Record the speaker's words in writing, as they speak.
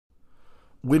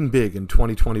Win big in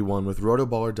 2021 with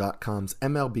Rotoballer.com's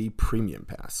MLB Premium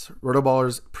Pass.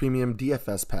 Rotoballer's premium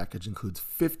DFS package includes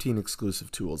 15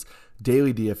 exclusive tools,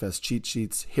 daily DFS cheat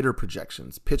sheets, hitter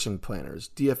projections, pitching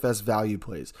planners, DFS value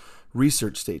plays,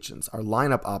 research stations, our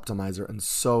lineup optimizer, and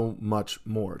so much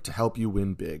more to help you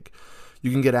win big. You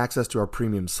can get access to our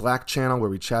premium Slack channel where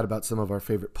we chat about some of our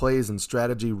favorite plays and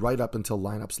strategy right up until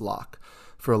lineups lock.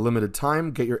 For a limited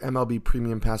time, get your MLB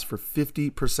Premium Pass for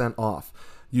 50% off.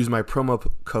 Use my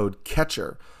promo code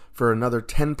CATCHER for another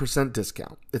 10%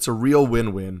 discount. It's a real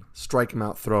win-win. Strike them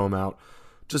out, throw them out.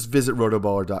 Just visit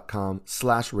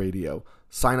rotoballer.com/radio.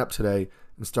 Sign up today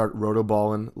and start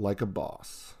rotoballing like a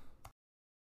boss.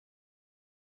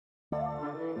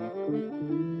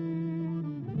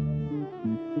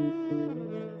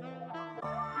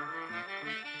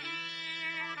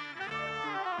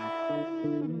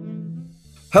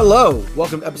 Hello,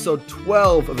 welcome to episode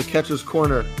 12 of the Catcher's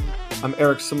Corner. I'm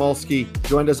Eric Samolsky,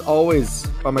 joined as always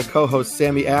by my co-host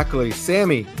Sammy Ackley.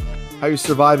 Sammy, how are you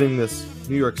surviving this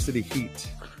New York City heat?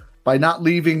 By not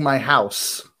leaving my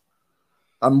house.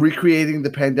 I'm recreating the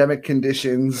pandemic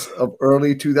conditions of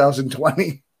early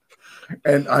 2020,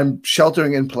 and I'm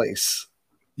sheltering in place.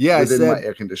 Yeah, within my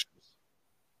air conditioners.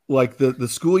 Like the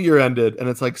school year ended, and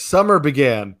it's like summer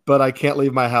began, but I can't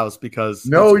leave my house because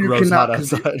no, it's you gross cannot. Hot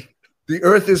outside. The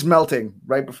earth is melting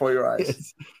right before your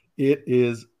eyes. It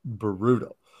is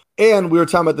brutal. And we were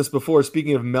talking about this before.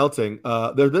 Speaking of melting,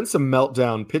 there's been some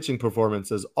meltdown pitching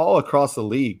performances all across the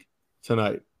league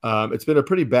tonight. It's been a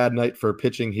pretty bad night for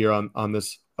pitching here on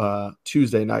this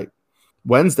Wednesday night.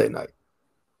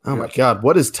 Oh, my God.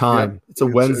 What is time? Yeah. It's a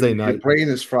Wednesday night. Your brain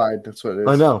is fried. That's what it is.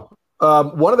 I know.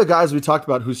 One of the guys we talked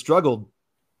about who struggled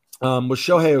was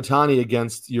Shohei Ohtani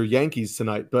against your Yankees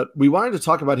tonight. But we wanted to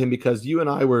talk about him because you and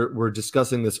I were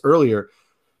discussing this earlier.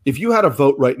 If you had a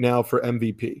vote right now for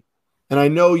MVP, and I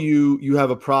know you have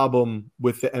a problem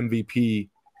with the MVP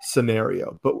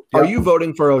scenario, but are you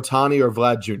voting for Ohtani or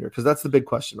Vlad Jr.? Because that's the big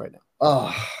question right now.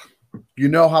 Oh, you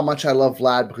know how much I love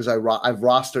Vlad because I've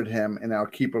rostered him in our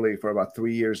keeper league for about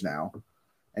 3 years now,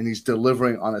 and he's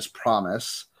delivering on his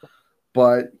promise.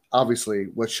 But obviously,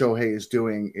 what Shohei is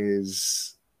doing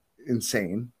is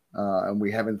insane, and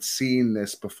we haven't seen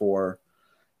this before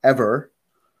ever.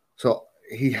 So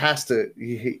he has to.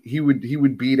 He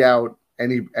would beat out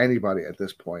anybody at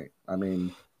this point. I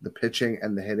mean, the pitching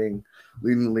and the hitting,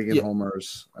 leading the league in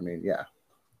homers. I mean, yeah.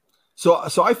 So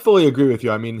I fully agree with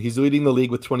you. I mean, he's leading the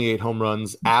league with 28 home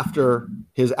runs. After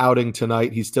his outing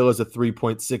tonight, he still has a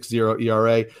 3.60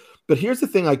 ERA. But here's the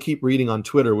thing I keep reading on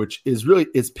Twitter, which is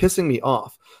pissing me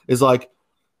off, is like,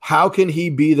 how can he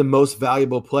be the most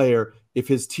valuable player if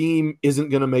his team isn't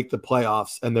going to make the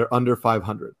playoffs and they're under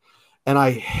 500? And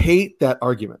I hate that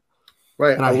argument.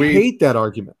 Right. And I hate that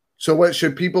argument. So what,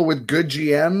 should people with good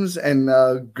GMs and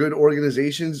good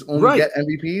organizations only get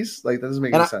MVPs? Like, that doesn't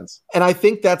make any sense. And I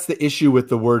think that's the issue with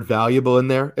the word valuable in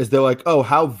there, is they're like, oh,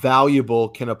 how valuable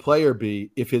can a player be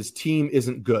if his team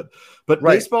isn't good? But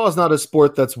baseball is not a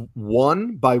sport that's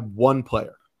won by one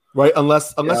player, right?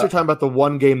 Unless you're talking about the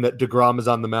one game that DeGrom is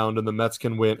on the mound and the Mets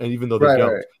can win, and even though they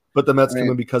don't, but the Mets can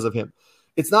win because of him.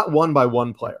 It's not won by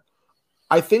one player.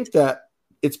 I think that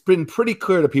it's been pretty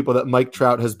clear to people that Mike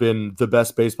Trout has been the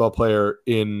best baseball player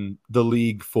in the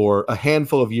league for a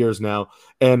handful of years now,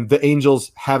 and the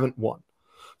Angels haven't won.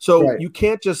 So you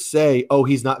can't just say, oh,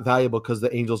 he's not valuable because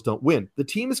the Angels don't win. The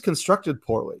team is constructed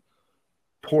poorly.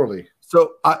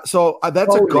 So that's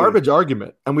a garbage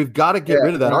argument, and we've got to get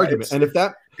rid of that argument. And if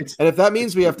that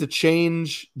means we have to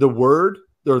change the word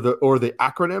or the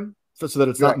acronym so that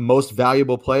it's not most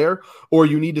valuable player, or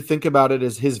you need to think about it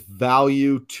as his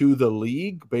value to the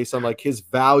league based on like his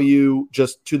value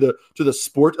just to the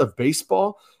sport of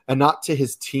baseball and not to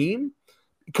his team.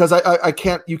 Because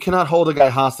you cannot hold a guy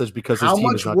hostage because his team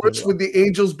is not doing well. How much worse would the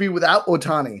Angels be without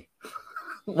Ohtani?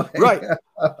 Right.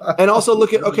 And also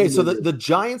look at, so the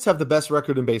Giants have the best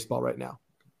record in baseball right now.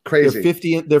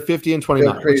 Crazy. They're 50 and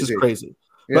 29, which is crazy.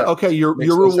 Yeah, but you're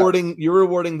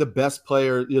rewarding the best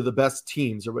player, the best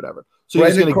teams or whatever. So you're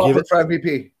just going to give it for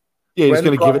MVP. Yeah, he's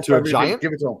going to give it to a Giant.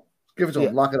 Give it to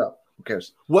him. Lock it up. Who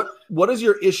cares? What is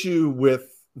your issue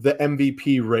with the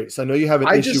MVP race? I know you have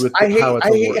an issue with how it's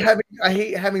awarded. I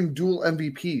hate having dual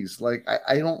MVPs. Like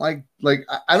I don't I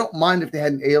don't mind if they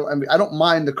had an AL MVP. I don't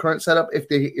mind the current setup if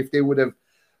they would have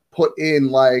put in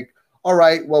like, all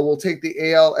right, well, we'll take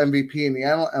the AL MVP and the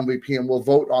NL MVP, and we'll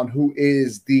vote on who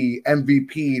is the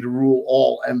MVP to rule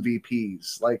all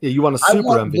MVPs. Like, you want a super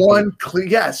MVP?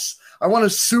 Yes, I want a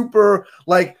super,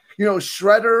 like,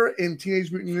 Shredder in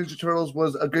Teenage Mutant Ninja Turtles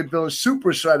was a good villain.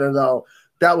 Super Shredder, though,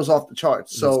 that was off the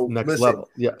charts. So next listen, level.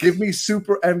 Yeah. Give me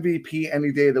super MVP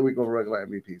any day of the week over regular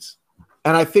MVPs.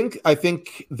 And I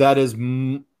think that is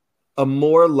a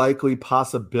more likely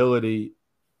possibility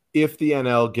if the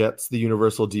NL gets the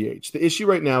universal DH. The issue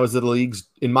right now is that the leagues,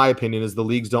 in my opinion, is the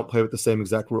leagues don't play with the same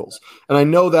exact rules. And I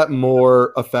know that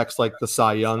more affects like the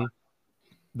Cy Young,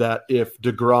 that if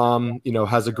DeGrom,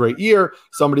 has a great year,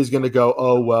 somebody's going to go,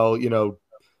 oh, well,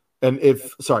 and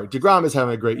DeGrom is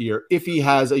having a great year. If he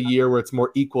has a year where it's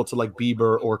more equal to like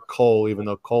Bieber or Cole, even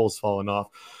though Cole's fallen off,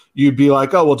 you'd be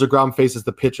like, oh, well, DeGrom faces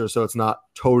the pitcher, so it's not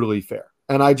totally fair.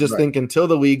 And I just think until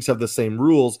the leagues have the same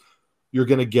rules, you're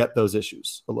going to get those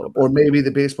issues a little bit. Or maybe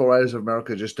the Baseball Writers of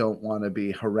America just don't want to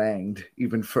be harangued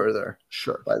even further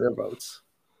by their votes.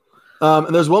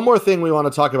 And there's one more thing we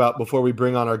want to talk about before we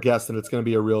bring on our guest, and it's going to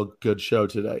be a real good show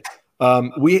today.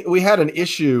 We had an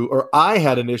issue, or I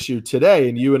had an issue today,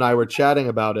 and you and I were chatting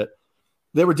about it.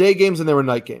 There were day games and there were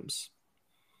night games.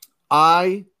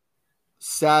 I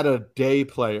sat a day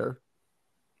player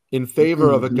in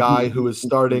favor of a guy who was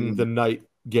starting the night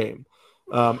game.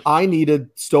 I needed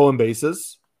stolen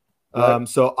bases.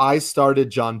 So I started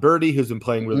John Birdie, who's been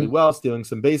playing really well, stealing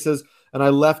some bases, and I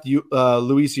left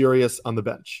Luis Urias on the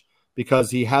bench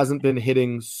because he hasn't been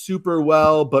hitting super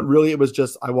well, but really it was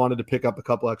just I wanted to pick up a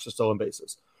couple extra stolen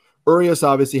bases. Urias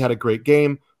obviously had a great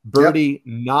game. Birdie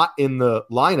not in the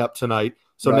lineup tonight,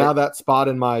 so now that spot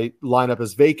in my lineup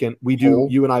is vacant.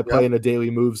 You and I play in a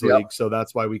daily moves league, so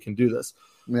that's why we can do this.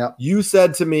 You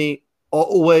said to me,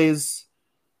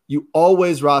 you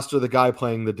always roster the guy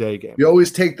playing the day game. You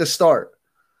always take the start.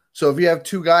 So if you have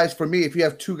two guys, for me, if you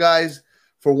have two guys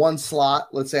for one slot,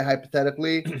 let's say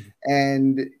hypothetically,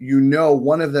 and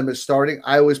one of them is starting,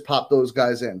 I always pop those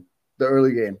guys in the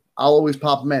early game. I'll always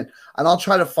pop them in. And I'll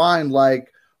try to find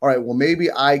all right, well, maybe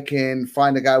I can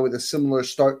find a guy with a similar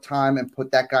start time and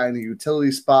put that guy in the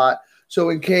utility spot. So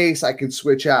in case I can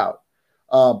switch out.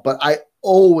 But I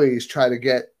always try to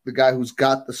get the guy who's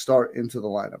got the start into the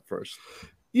lineup first.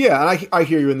 Yeah, and I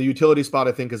hear you. In the utility spot,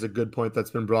 I think is a good point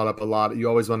that's been brought up a lot. You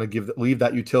always want to leave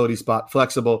that utility spot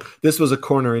flexible. This was a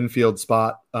corner infield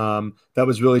spot that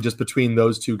was really just between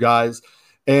those two guys.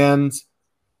 And,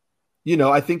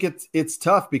 I think it's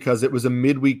tough because it was a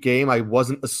midweek game. I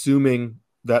wasn't assuming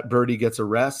that Birdie gets a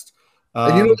rest.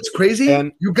 And you know what's crazy?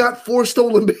 And you got 4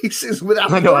 stolen bases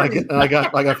without. I know. I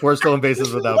got 4 stolen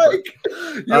bases without.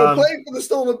 You were playing for the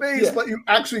stolen base, but you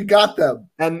actually got them.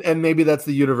 And maybe that's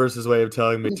the universe's way of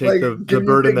telling me take the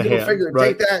bird in the hand.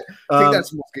 Right? Take that,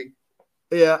 Smokey.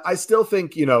 Yeah, I still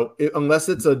think unless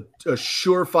it's a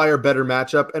surefire better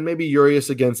matchup, and maybe Urias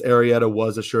against Arrieta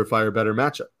was a surefire better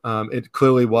matchup. It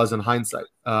clearly was in hindsight.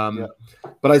 But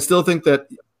I still think that.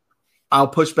 I'll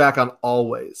push back on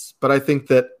always, but I think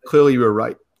that clearly you were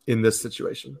right in this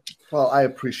situation. Well, I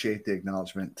appreciate the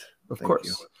acknowledgement. Of course.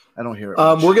 You. I don't hear it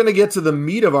much. We're going to get to the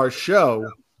meat of our show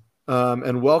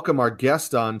and welcome our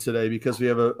guest on today because we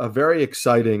have a very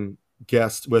exciting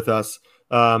guest with us.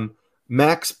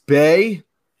 Max Bay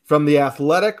from The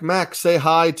Athletic. Max, say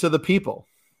hi to the people.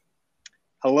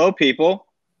 Hello, people.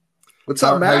 What's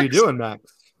up, Max? How are you doing, Max?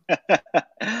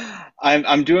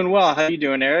 I'm doing well. How are you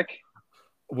doing, Eric?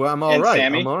 Well, I'm all right.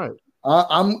 Sammy? I'm all right.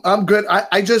 I'm good.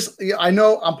 I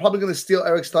know I'm probably going to steal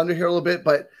Eric's thunder here a little bit,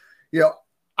 but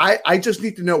I just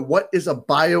need to know, what is a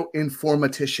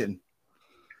bioinformatician?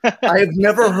 I have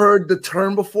never heard the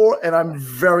term before, and I'm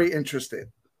very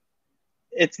interested.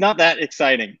 It's not that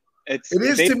exciting. It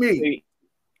is to me.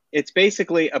 It's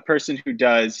basically a person who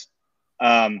does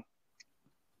stats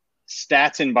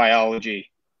in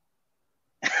biology.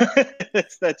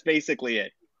 That's basically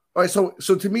it. All right,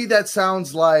 so to me that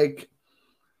sounds like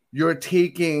you're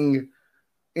taking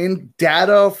in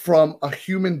data from a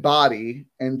human body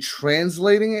and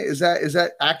translating it. Is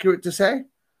that accurate to say?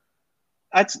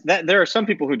 There are some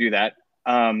people who do that.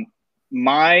 In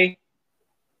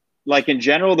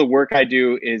general, the work I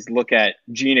do is look at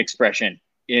gene expression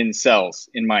in cells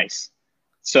in mice.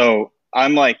 So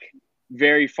I'm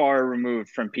very far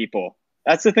removed from people.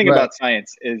 That's the thing about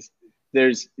science is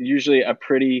there's usually a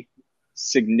pretty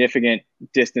significant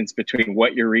distance between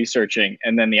what you're researching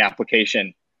and then the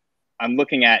application. I'm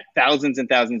looking at thousands and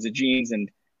thousands of genes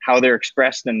and how they're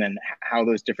expressed, and then how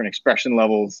those different expression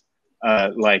levels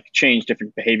change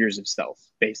different behaviors of cells.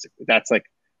 Basically, that's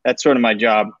sort of my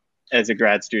job as a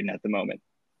grad student at the moment.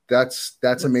 That's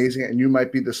amazing, and you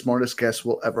might be the smartest guest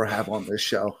we'll ever have on this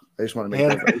show. I just want to make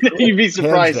that you'd be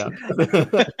surprised.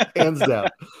 Hands down.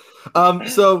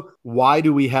 So why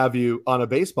do we have you on a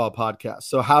baseball podcast?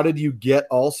 So how did you get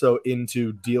also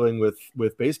into dealing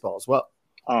with baseball as well?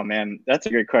 Oh man, that's a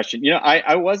great question.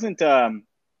 I wasn't I'm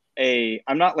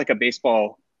not like a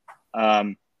baseball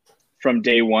from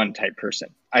day one type person.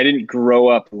 I didn't grow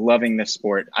up loving this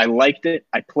sport. I liked it.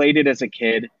 I played it as a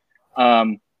kid.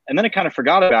 And then I kind of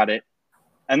forgot about it,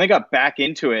 and then got back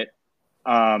into it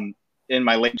in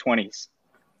my late 20s.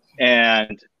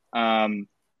 And I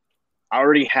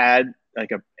already had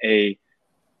like a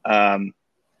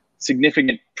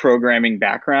significant programming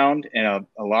background and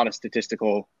a lot of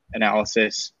statistical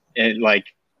analysis and like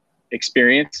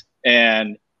experience.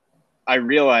 And I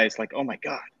realized like, oh my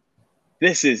God,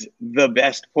 this is the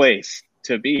best place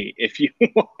to be if you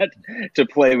want to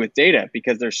play with data,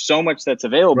 because there's so much that's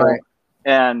available, right,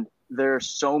 and there are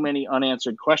so many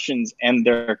unanswered questions, and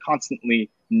there are constantly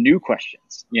new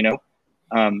questions, you know,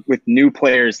 with new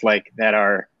players like that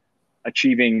are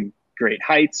achieving great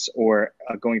heights or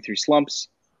going through slumps.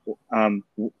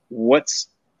 What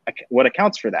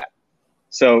accounts for that?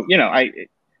 So, you know, I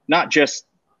not just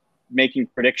making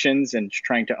predictions and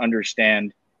trying to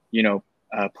understand, you know,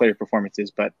 player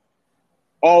performances, but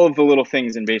all of the little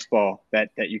things in baseball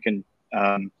that you can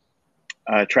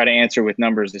try to answer with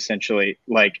numbers, essentially,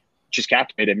 like, just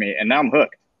captivated me, and now I'm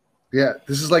hooked. Yeah,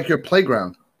 this is like your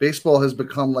playground. Baseball has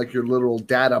become like your literal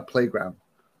data playground.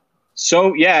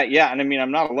 So yeah, and I mean,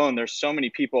 I'm not alone. There's so many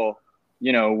people,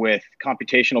 you know, with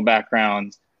computational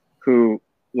backgrounds who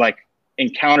like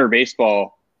encounter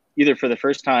baseball either for the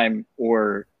first time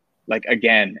or like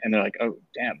again, and they're like, oh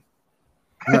damn,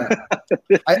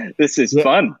 this is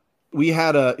fun. We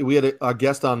had a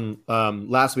guest on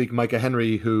last week, Micah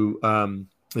Henry, who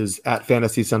is at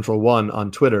Fantasy Central 1 on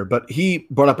Twitter, but he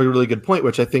brought up a really good point,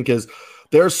 which I think is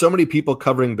there are so many people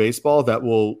covering baseball that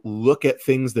will look at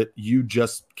things that you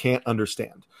just can't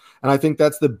understand. And I think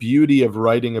that's the beauty of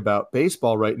writing about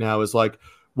baseball right now, is like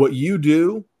what you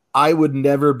do, I would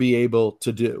never be able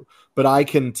to do, but I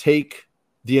can take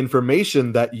the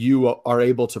information that you are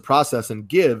able to process and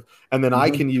give, and then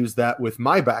I can use that with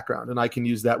my background, and I can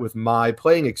use that with my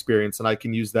playing experience, and I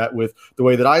can use that with the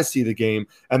way that I see the game,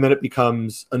 and then it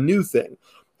becomes a new thing.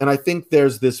 And I think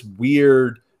there's this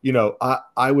weird, you know,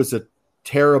 I was a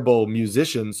terrible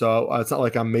musician, so it's not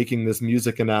like I'm making this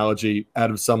music analogy out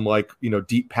of some like, you know,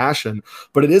 deep passion,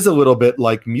 but it is a little bit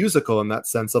like musical in that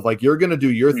sense of like, you're going to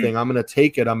do your thing, I'm going to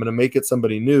take it, I'm going to make it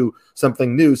something new,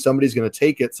 somebody's going to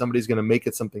take it, somebody's going to make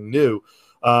it something new.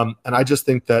 And I just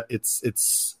think that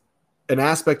it's an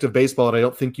aspect of baseball that I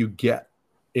don't think you get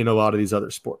in a lot of these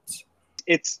other sports.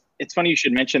 It's funny you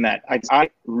should mention that. I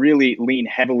really lean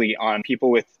heavily on people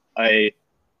with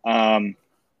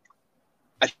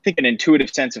I think an intuitive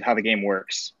sense of how the game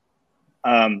works,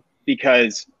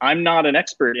 because I'm not an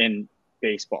expert in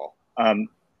baseball.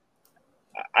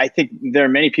 I think there are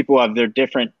many people who have their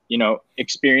different, you know,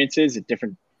 experiences at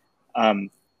different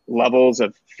levels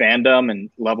of fandom and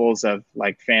levels of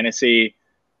like fantasy,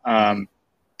 you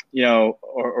know,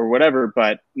 or whatever.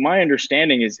 But my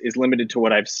understanding is limited to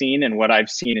what I've seen and what I've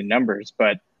seen in numbers.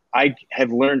 But I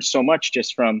have learned so much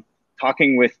just from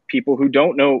talking with people who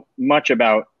don't know much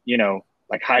about, you know,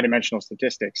 like high dimensional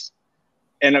statistics.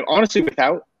 And honestly,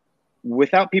 without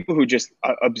people who just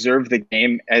observe the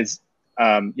game as,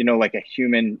 you know, like a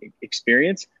human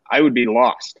experience, I would be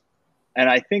lost. And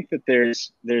I think that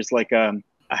there's like a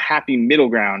happy middle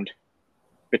ground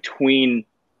between,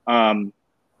 you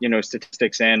know,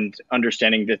 statistics and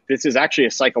understanding that this is actually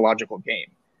a psychological game.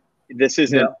 This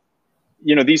isn't,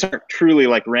 you know, these aren't truly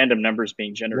like random numbers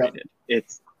being generated. Yeah.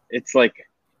 It's like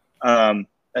a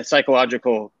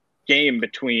psychological game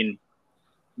between,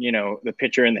 you know, the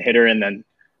pitcher and the hitter, and then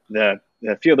the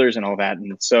fielders and all that.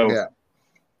 And so,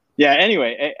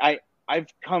 anyway, I've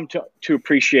come to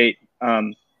appreciate,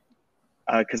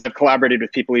 because I've collaborated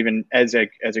with people even as a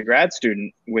grad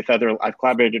student with I've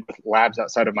collaborated with labs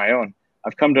outside of my own.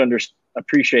 I've come to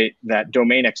appreciate that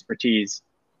domain expertise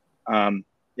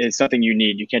is something you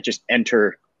need. You can't just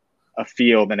enter a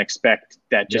field and expect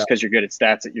that just because you're good at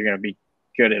stats that you're going to be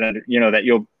good at, you know, that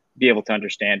you'll be able to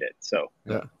understand it. So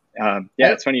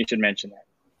it's funny you should mention that.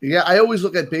 Yeah, I always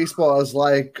look at baseball as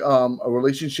like a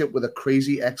relationship with a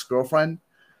crazy ex-girlfriend,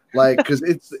 like, because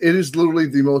it is literally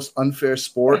the most unfair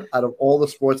sport out of all the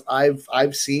sports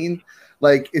I've seen.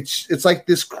 Like it's like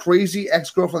this crazy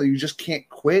ex-girlfriend that you just can't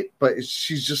quit, but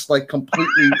she's just like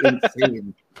completely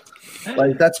insane.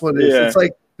 Like that's what it is. It's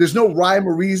like there's no rhyme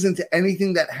or reason to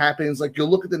anything that happens. Like you'll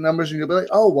look at the numbers and you'll be like,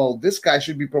 oh well, this guy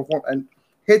should be performing, and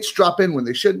hits drop in when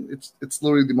they shouldn't. It's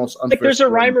literally the most unfair. Like there's a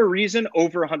rhyme or reason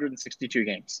over 162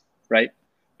 games, right?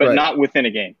 But not within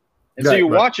a game. And so you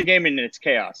watch a game and it's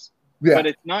chaos. Yeah. But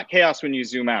it's not chaos when you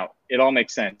zoom out. It all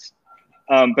makes sense.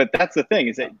 But that's the thing,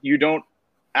 is that you don't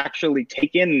actually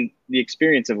take in the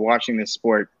experience of watching this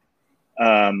sport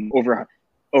over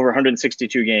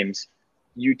 162 games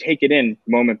you take it in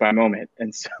moment by moment.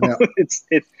 And so it's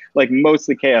like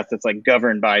mostly chaos that's like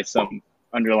governed by some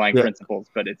underlying principles,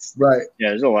 but it's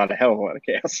there's a hell of a lot of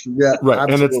chaos. Yeah, right.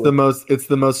 Absolutely. And it's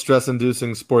the most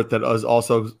stress-inducing sport that is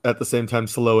also at the same time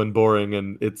slow and boring,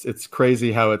 and it's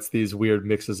crazy how it's these weird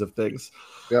mixes of things.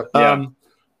 Yep.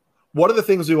 One of the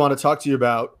things we want to talk to you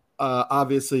about,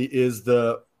 obviously, is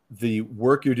the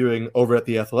work you're doing over at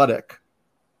The Athletic,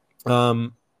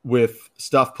 with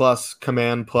Stuff Plus,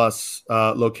 Command Plus,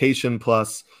 Location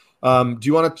Plus. Do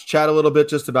you want to chat a little bit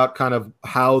just about kind of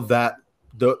how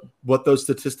what those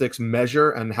statistics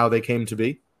measure and how they came to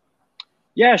be?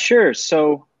 Yeah, sure.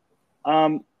 So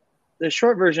the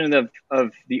short version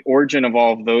of the origin of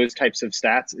all of those types of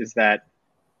stats is that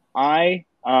I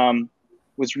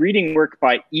was reading work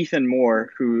by Ethan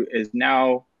Moore, who is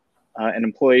now an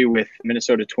employee with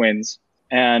Minnesota Twins.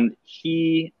 And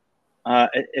he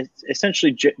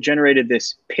essentially generated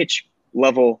this pitch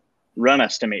level run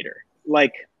estimator.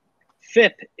 Like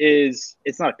FIP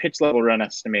it's not a pitch level run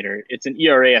estimator. It's an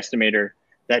ERA estimator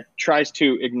that tries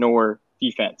to ignore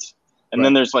defense. And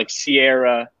then there's like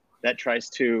Sierra that tries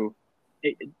to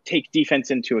take defense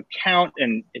into account,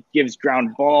 and it gives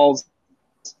ground balls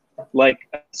like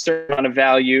a certain amount of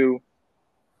value.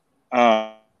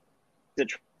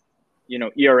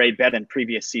 ERA better than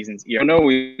previous seasons.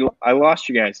 I lost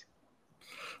you guys.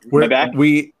 We're back.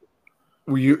 You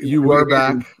were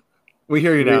back. We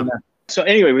hear you now. So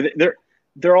anyway,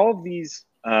 there are all of these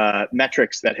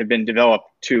metrics that have been developed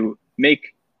to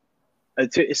make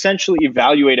to essentially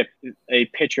evaluate a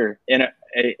pitcher in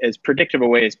as predictive a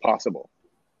way as possible,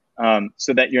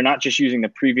 so that you're not just using the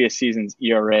previous season's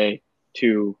ERA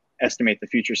to estimate the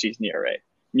future season ERA.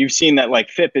 And you've seen that like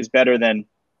FIP is better than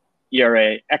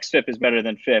ERA, XFIP is better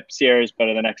than FIP, Sierra is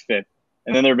better than XFIP,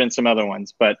 and then there have been some other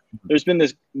ones. But there's been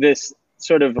this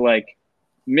sort of like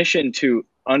mission to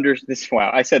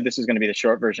Wow, I said this was going to be the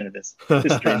short version of this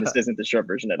stream. This isn't the short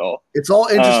version at all. It's all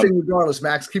interesting regardless,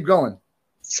 Max. Keep going.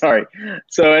 Sorry.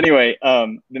 So anyway,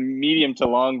 the medium to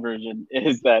long version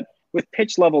is that with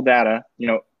pitch level data,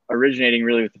 originating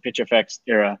really with the PitchFX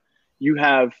era, you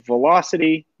have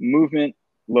velocity, movement,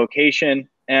 location,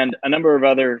 and a number of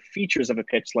other features of a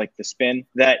pitch like the spin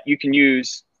that you can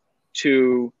use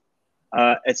to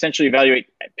essentially evaluate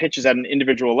pitches at an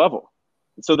individual level.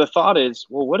 So the thought is,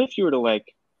 well, what if you were to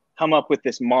like come up with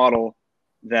this model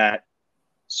that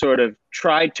sort of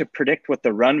tried to predict what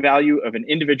the run value of an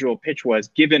individual pitch was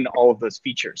given all of those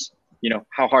features?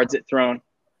 How hard's it thrown?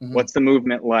 Mm-hmm. What's the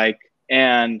movement like?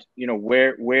 And,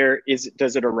 where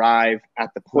does it arrive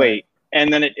at the plate? Right.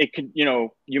 And then it could,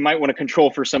 you might want to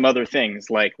control for some other things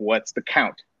like what's the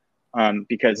count?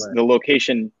 Because the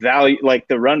location value, like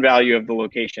the run value of the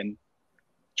location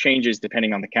changes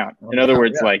depending on the count. In other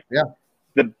words,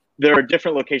 there are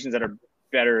different locations that are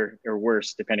better or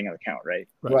worse depending on the count, right?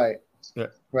 Right. Yeah.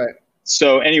 Right.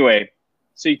 So anyway,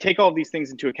 you take all of these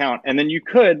things into account, and then you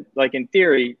could, like in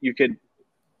theory, you could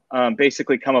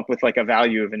basically come up with like a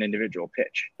value of an individual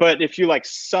pitch. But if you like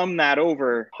sum that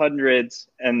over hundreds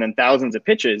and then thousands of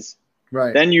pitches,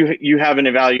 then you have an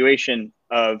evaluation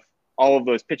of all of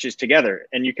those pitches together,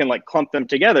 and you can like clump them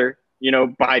together,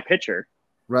 by pitcher.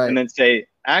 Right. And then say,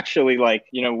 actually, like,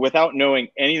 without knowing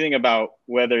anything about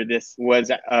whether this was,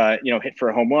 hit for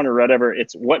a home run or whatever,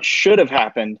 it's what should have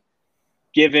happened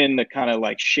given the kind of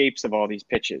like shapes of all these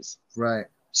pitches. Right.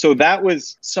 So that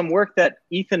was some work that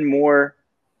Ethan Moore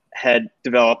had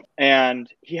developed, and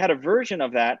he had a version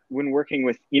of that when working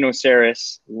with Eno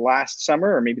Sarris last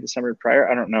summer, or maybe the summer prior,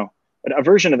 I don't know, but a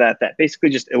version of that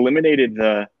basically just eliminated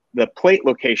the plate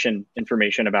location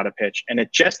information about a pitch, and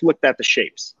it just looked at the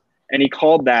shapes. And he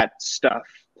called that Stuff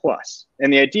Plus.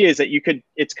 And the idea is that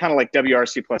it's kind of like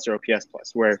WRC plus or OPS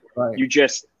plus, where you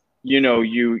just, you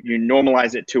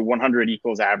normalize it to 100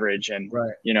 equals average, and,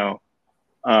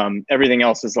 everything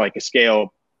else is like a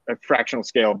fractional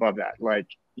scale above that, like,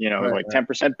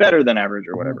 10% better than average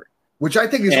or whatever. Which I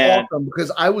think is awesome,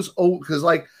 because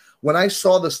like when I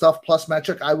saw the Stuff Plus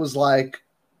metric, I was like,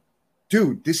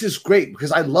 dude, this is great,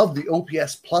 because I love the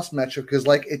OPS plus metric, because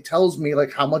like it tells me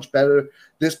like how much better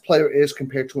this player is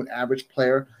compared to an average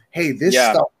player. Hey, this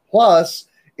Stuff Plus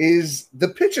is the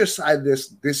pitcher side of this.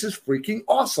 This is freaking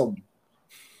awesome.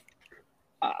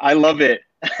 I love it.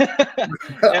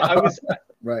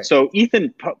 So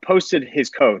Ethan posted his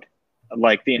code,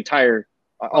 like the entire.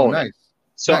 Nice.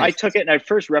 So nice. I took it and I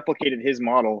first replicated his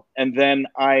model, and then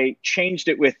I changed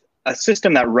it with a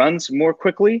system that runs more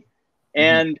quickly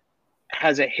and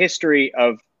has a history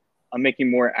of making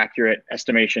more accurate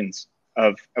estimations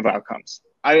of outcomes.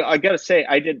 I got to say,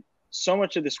 I did so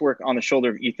much of this work on the shoulder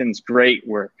of Ethan's great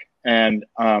work And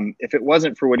if it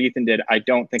wasn't for what Ethan did, I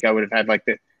don't think I would have had like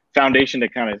the foundation to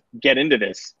kind of get into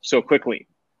this so quickly.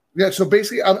 Yeah. So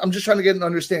basically, I'm just trying to get an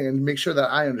understanding and make sure that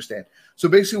I understand. So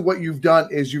basically, what you've done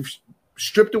is you've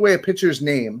stripped away a pitcher's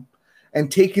name and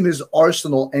taken his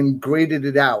arsenal and graded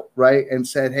it out, right? And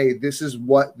said, hey, this is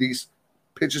what these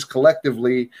pitches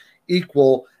collectively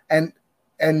equal, and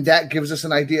that gives us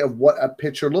an idea of what a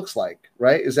pitcher looks like,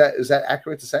 right? Is that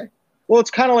accurate to say? Well,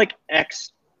 it's kind of like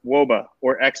X WOBA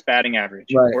or X batting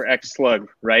average, right, or X slug,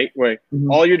 right? Where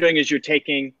all you're doing is you're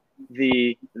taking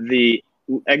the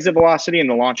exit velocity and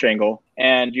the launch angle,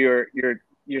 and you're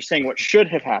saying what should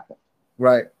have happened.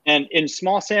 Right. And in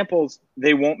small samples,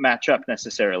 they won't match up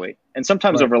necessarily. And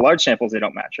sometimes over large samples, they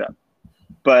don't match up.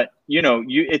 But,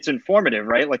 it's informative,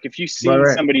 right? Like if you see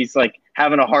somebody's like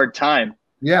having a hard time,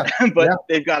 but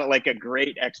they've got like a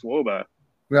great X WOBA,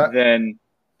 then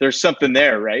there's something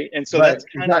there, right? And so that's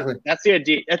kind of, that's the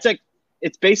idea.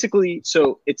 It's basically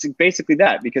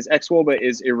that, because X WOBA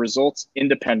is a results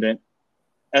independent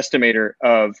estimator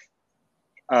of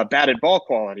batted ball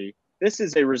quality. This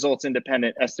is a results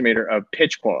independent estimator of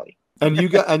pitch quality. And you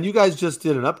guys just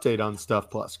did an update on Stuff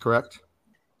Plus, correct?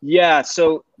 Yeah.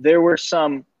 So there were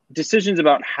some decisions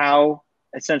about how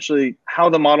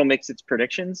the model makes its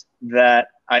predictions that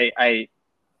I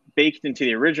baked into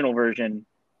the original version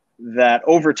that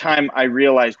over time I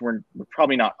realized were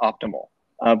probably not optimal.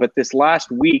 But this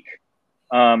last week,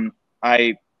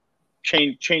 I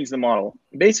changed the model.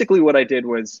 Basically what I did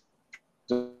was,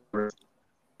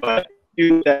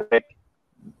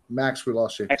 Max, we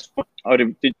lost you.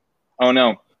 Oh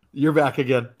no. You're back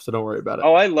again, so don't worry about it.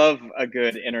 Oh, I love a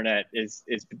good internet is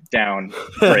down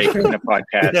break in a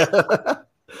podcast. Yeah.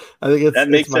 I think that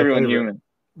makes everyone human.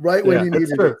 Right when you need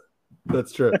it.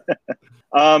 That's true.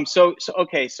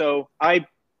 So I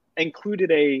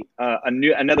included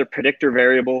another predictor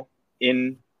variable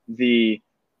in the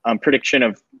prediction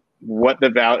of what the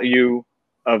value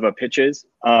of a pitch is.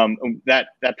 That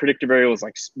predictor variable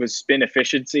was spin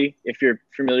efficiency. If you're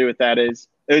familiar with that, it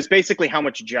was basically how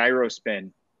much gyro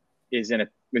spin is in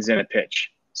a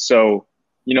pitch. So,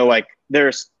 like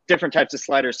there's different types of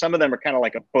sliders. Some of them are kind of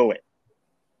like a bullet,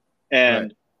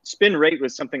 and spin rate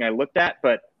was something I looked at.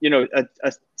 But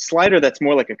a slider that's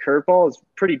more like a curveball is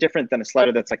pretty different than a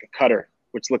slider that's like a cutter,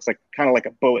 which looks like kind of like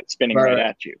a bullet spinning right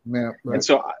at you. Yeah, right. And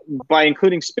so by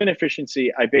including spin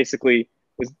efficiency, I basically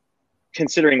was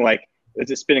considering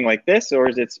is it spinning like this or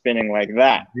is it spinning like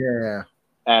that? Yeah.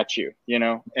 At you,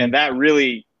 and that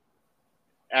really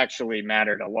actually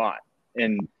mattered a lot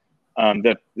in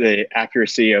the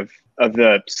accuracy of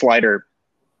the slider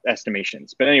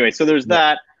estimations. But anyway, so there's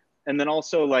that, and then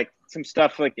also some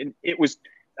stuff it was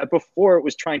before it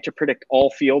was trying to predict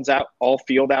all field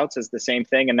outs as the same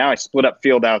thing, and now I split up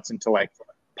field outs into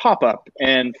pop up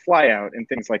and fly out and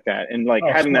things like that, and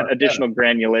having that additional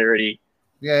granularity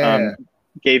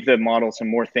gave the model some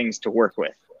more things to work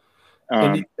with.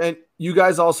 And you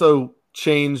guys also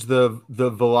changed the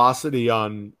velocity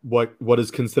on what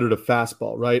is considered a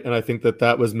fastball, right? And I think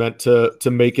that was meant to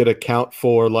make it account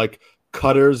for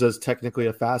cutters as technically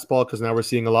a fastball, because now we're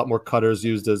seeing a lot more cutters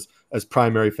used as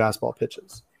primary fastball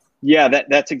pitches. Yeah,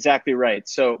 that's exactly right.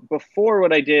 So before,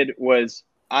 what I did was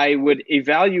I would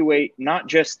evaluate not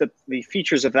just the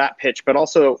features of that pitch, but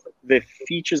also the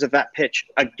features of that pitch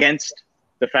against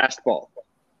the fastball.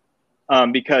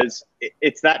 Because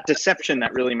it's that deception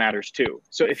that really matters too.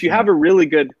 So if you have a really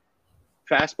good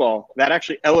fastball, that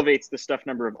actually elevates the stuff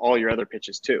number of all your other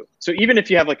pitches too. So even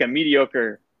if you have a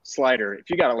mediocre slider, if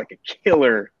you got a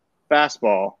killer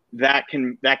fastball, that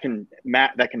can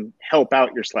help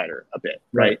out your slider a bit,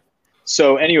 right?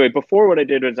 So anyway, before, what I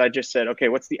did was I just said, okay,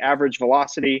 what's the average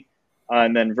velocity,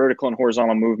 and then vertical and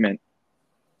horizontal movement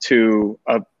to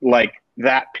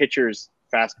that pitcher's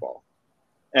fastball,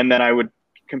 and then I would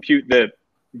compute the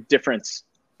difference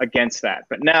against that.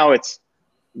 But now it's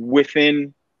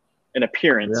within an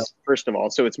appearance, first of all,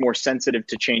 so it's more sensitive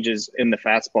to changes in the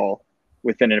fastball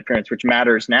within an appearance, which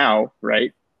matters now,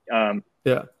 right?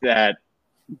 That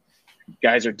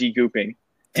guys are degooping.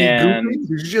 Degooping? Did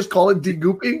you just call it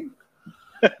degooping?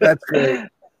 That's great.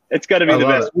 It's got to be the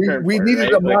best. We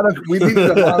needed a moniker. We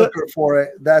needed a moniker for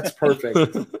it. That's perfect.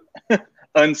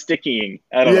 Unstickying.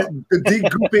 I don't know. The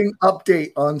degooping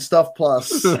update on Stuff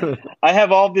Plus. I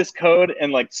have all this code,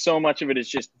 and so much of it is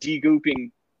just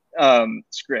degooping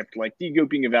script,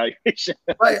 degooping evaluation.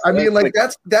 Right. I mean,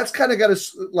 that's kind of got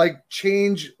to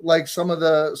change some of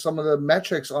the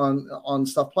metrics on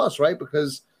Stuff Plus, right?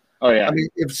 Because I mean,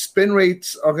 if spin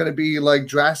rates are going to be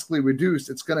drastically reduced,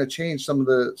 it's going to change some of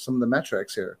the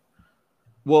metrics here.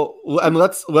 Well, and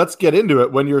let's get into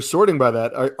it. When you're sorting by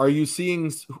that, are you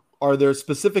seeing are there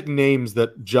specific names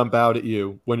that jump out at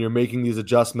you when you're making these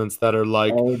adjustments that are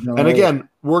like, Oh, no. and again,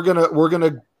 we're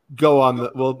gonna go on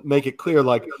we'll make it clear,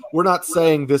 like, we're not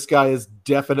saying this guy was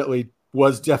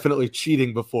definitely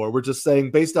cheating before. We're just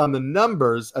saying, based on the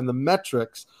numbers and the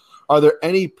metrics, are there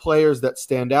any players that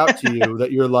stand out to you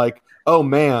that you're like, oh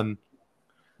man,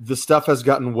 the stuff has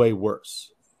gotten way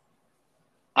worse?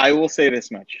 I will say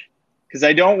this much, because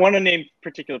I don't want to name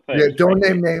particular players. Yeah, don't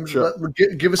name names. Sure.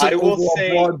 Give us an overall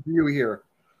broad view here.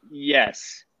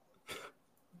 Yes.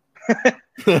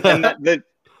 And the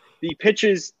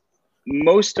pitches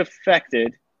most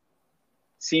affected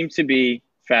seem to be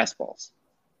fastballs.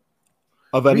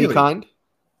 Of any kind?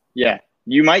 Yeah.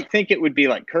 You might think it would be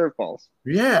like curveballs.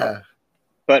 Yeah.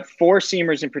 But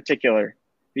four-seamers in particular,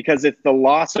 because it's the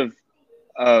loss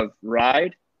of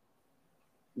ride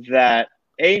that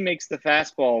makes the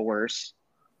fastball worse,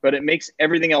 but it makes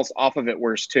everything else off of it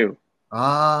worse too.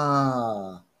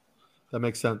 Ah. That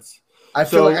makes sense. I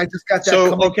feel like I just got that.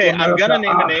 So, okay, I'm going to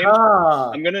name a name.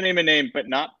 I'm going to name a name, but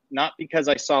not because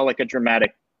I saw like a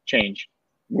dramatic change.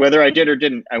 Whether I did or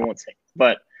didn't, I won't say.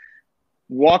 But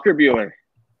Walker Buehler.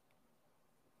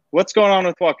 What's going on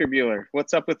with Walker Buehler?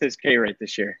 What's up with his K rate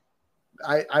this year?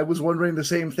 I was wondering the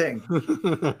same thing.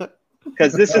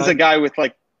 Because this is a guy with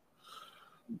like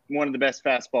one of the best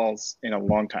fastballs in a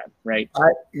long time, right?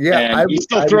 He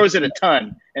still throws it a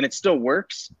ton, and it still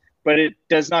works, but it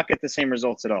does not get the same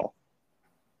results at all.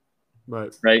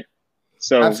 Right.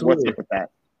 So Absolutely. What's up with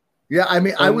that? Yeah, I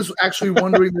mean, I was actually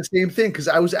wondering the same thing, because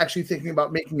I was actually thinking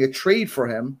about making a trade for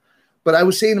him, but I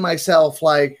was saying to myself,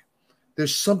 like,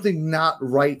 there's something not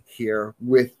right here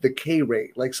with the K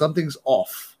rate. Like, something's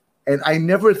off. And I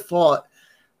never thought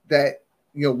that,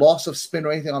 loss of spin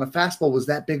or anything on a fastball was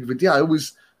that big of a deal. I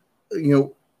was,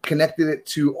 connected it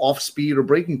to off speed or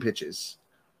breaking pitches.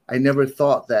 I never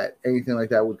thought that anything like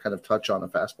that would kind of touch on a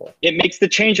fastball. It makes the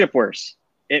changeup worse.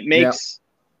 It makes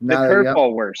the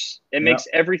curveball worse. It makes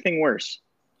everything worse.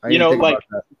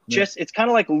 It's kind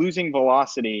of like losing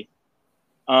velocity.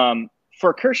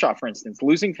 For Kershaw, for instance,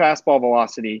 losing fastball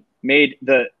velocity made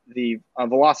the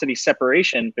velocity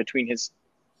separation between his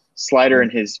slider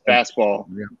and his fastball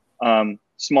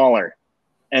smaller.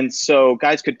 And so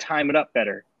guys could time it up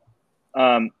better.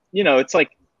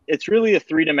 It's really a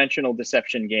three-dimensional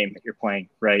deception game that you're playing,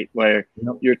 right? Where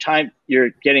you're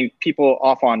getting people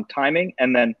off on timing,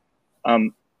 and then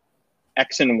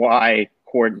X and Y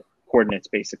coordinates,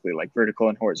 basically, like vertical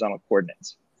and horizontal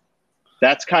coordinates.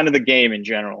 That's kind of the game in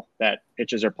general that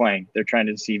pitchers are playing. They're trying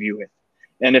to deceive you with.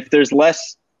 And if there's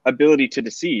less ability to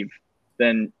deceive,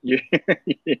 then these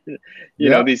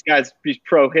guys, these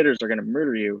pro hitters, are going to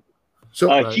murder you. So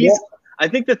I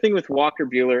think the thing with Walker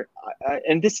Buehler,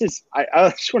 and this is, I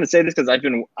just want to say this because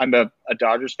I'm a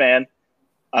Dodgers fan.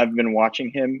 I've been watching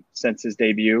him since his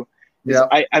debut. Yeah,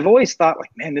 I've always thought, like,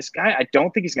 man, this guy, I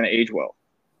don't think he's going to age well.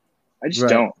 I just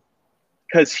don't,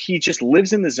 because he just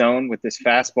lives in the zone with this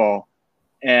fastball.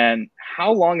 And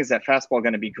how long is that fastball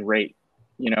going to be great?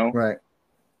 Right.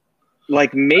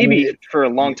 Like, maybe for a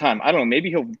long time. I don't know. Maybe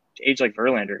he'll age like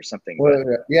Verlander or something. Well,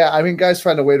 yeah, I mean, guys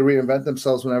find a way to reinvent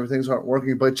themselves when things aren't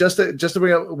working. But just to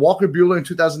bring up Walker Buehler in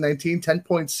 2019,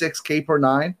 10.6 K per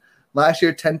 9. Last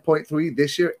year, 10.3.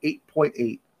 This year,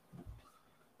 8.8.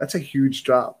 That's a huge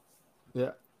drop.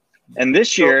 Yeah. And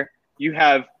this year, you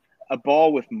have a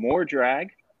ball with more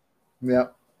drag. Yeah.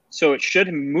 So it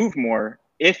should move more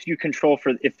if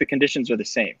the conditions are the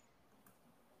same.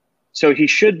 So he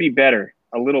should be better,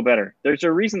 a little better. There's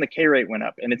a reason the K rate went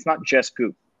up, and it's not just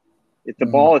goop. The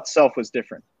ball itself was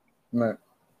different.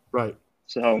 Right.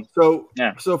 So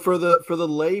for the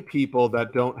lay people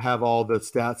that don't have all the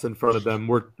stats in front of them,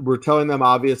 we're telling them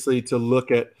obviously to look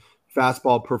at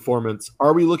fastball performance.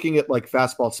 Are we looking at like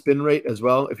fastball spin rate as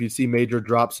well? If you see major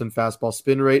drops in fastball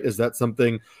spin rate, is that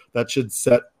something that should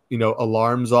set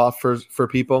alarms off for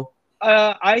people?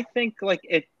 I think like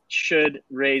it should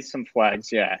raise some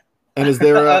flags. Yeah. And is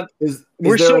there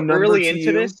we're so early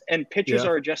into this, and pitchers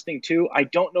are adjusting too. I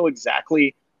don't know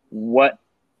exactly what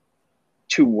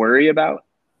to worry about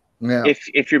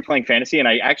if you're playing fantasy, and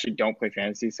I actually don't play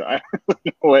fantasy, so I don't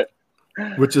know what.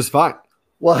 Which is fine.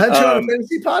 Well, head to a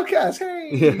fantasy podcast.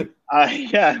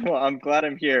 Hey. Well, I'm glad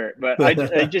I'm here, but I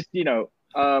just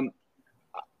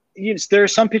there are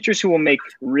some pitchers who will make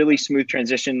really smooth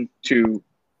transition to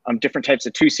different types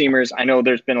of two-seamers. I know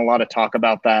there's been a lot of talk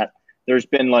about that. There's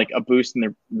been like a boost in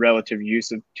the relative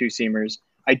use of two-seamers.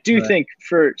 I do think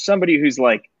for somebody who's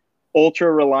like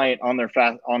ultra reliant on their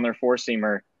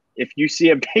four-seamer, if you see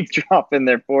a big drop in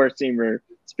their four-seamer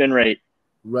spin rate,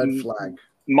 red flag.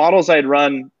 Models I'd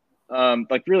run,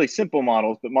 like really simple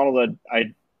models, but models that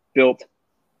I built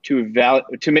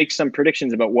to make some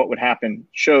predictions about what would happen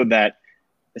showed that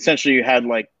essentially you had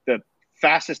like the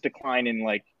fastest decline in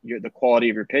like the quality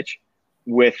of your pitch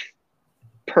with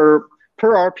per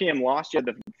RPM lost, you had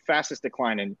the fastest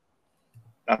decline in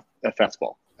a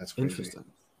fastball. That's crazy. Interesting.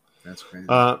 That's crazy.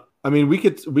 I mean, we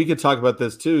could talk about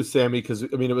this too, Sammy, because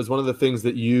I mean, it was one of the things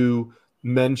that you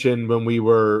mentioned when we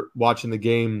were watching the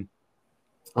game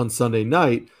on Sunday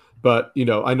night. But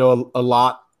I know a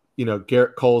lot.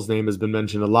 Garrett Cole's name has been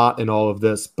mentioned a lot in all of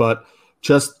this, but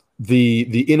just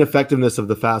the ineffectiveness of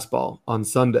the fastball on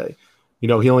Sunday.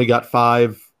 He only got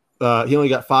five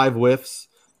whiffs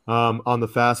on the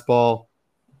fastball,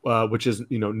 which is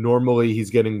normally he's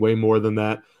getting way more than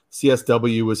that.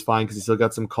 CSW was fine because he still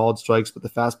got some called strikes, but the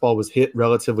fastball was hit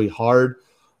relatively hard.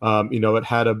 It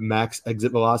had a max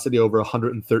exit velocity over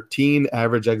 113,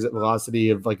 average exit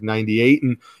velocity of like 98.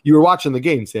 And you were watching the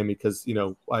game, Sammy, because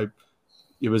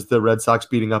it was the Red Sox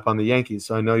beating up on the Yankees,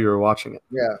 so I know you were watching it.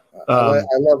 Yeah, I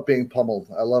love being pummeled.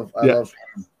 I love. Yeah.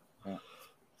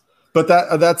 But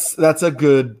that's a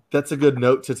good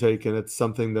note to take, and it's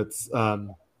something that's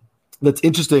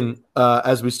interesting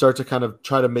as we start to kind of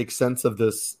try to make sense of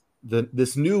this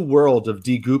new world of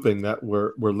de-gooping that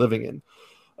we're living in.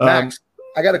 Max,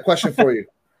 I got a question for you.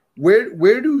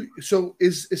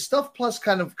 Is Stuff Plus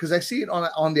kind of, because I see it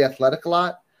on the Athletic a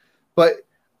lot, but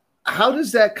how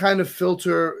does that kind of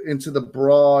filter into the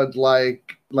broad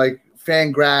like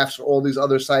Fangraphs or all these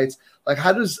other sites? Like,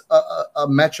 how does a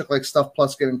metric like Stuff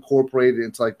Plus get incorporated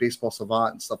into like Baseball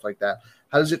Savant and stuff like that?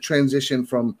 How does it transition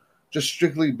from just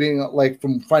strictly being like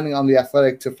from finding on the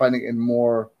Athletic to finding in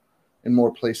more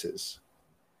places?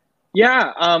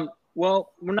 Yeah.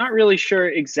 Well, we're not really sure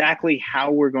exactly how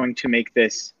we're going to make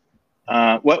this,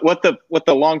 what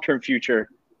the long-term future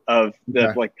of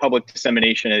the like public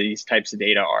dissemination of these types of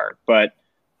data are. But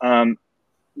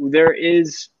there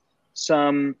is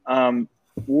some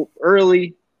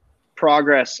early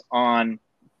progress on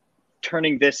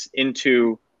turning this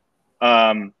into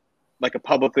like a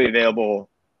publicly available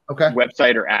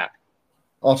website or app.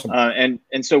 Awesome.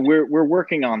 And so we're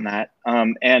working on that.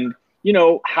 And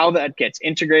how that gets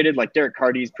integrated, like Derek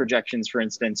Carty's projections, for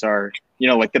instance, are,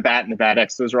 like the BAT and the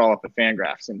BAT-X, those are all up at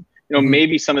Fangraphs. And,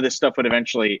 maybe some of this stuff would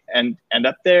eventually end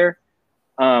up there.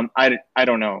 I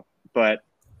don't know, but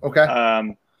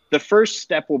the first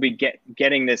step will be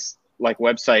getting this like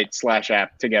website /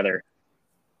 app together.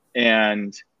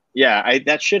 And yeah,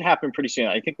 that should happen pretty soon.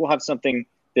 I think we'll have something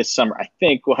this summer.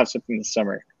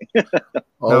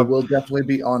 We'll definitely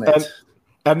be on it.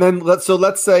 And then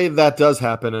let's say that does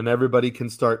happen and everybody can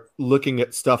start looking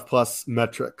at Stuff Plus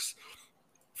metrics.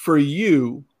 For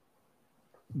you,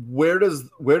 where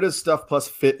does Stuff Plus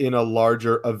fit in a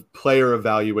larger player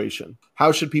evaluation?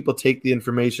 How should people take the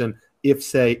information if,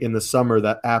 say, in the summer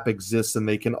that app exists and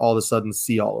they can all of a sudden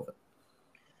see all of it?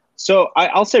 So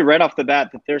I'll say right off the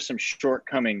bat that there's some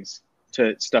shortcomings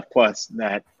to Stuff Plus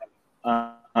that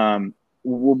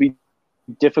will be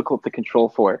difficult to control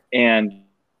for. And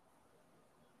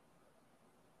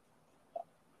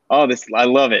I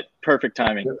love it. Perfect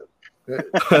timing.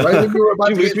 Right when you were about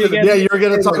to get to you were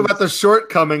going to talk about the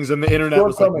shortcomings, and the internet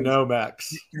was like, "No,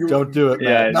 Max, don't do it."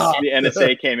 Man. Yeah, the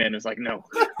NSA came in and was like, "No."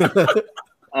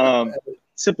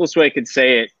 Simplest way I could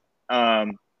say it,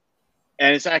 and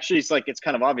it's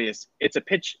kind of obvious. It's a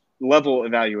pitch level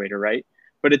evaluator, right?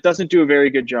 But it doesn't do a very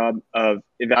good job of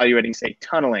evaluating, say,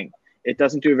 tunneling. It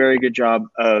doesn't do a very good job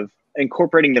of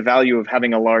incorporating the value of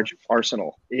having a large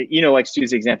arsenal. Likes to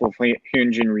use the example of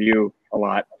Hyunjin Ryu a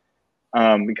lot.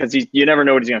 Because you never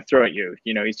know what he's going to throw at you.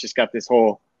 He's just got this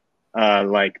whole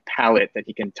like palette that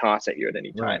he can toss at you at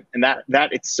any time, right. And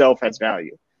that itself has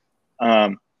value.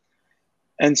 And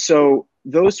so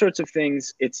those sorts of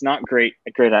things, it's not great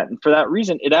at. And for that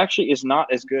reason, it actually is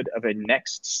not as good of a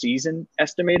next season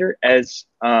estimator as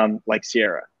like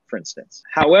Sierra, for instance.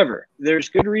 However, there's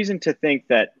good reason to think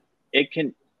that it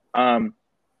can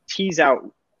tease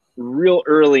out real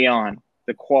early on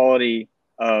the quality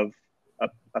of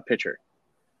a pitcher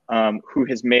who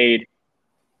has made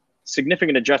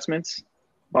significant adjustments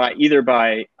by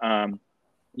like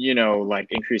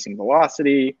increasing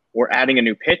velocity or adding a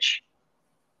new pitch,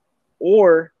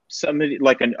 or somebody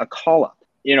like a call up.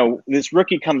 This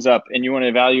rookie comes up and you want to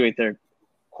evaluate their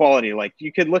quality. Like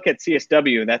you could look at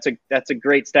CSW. That's a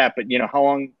great stat, but how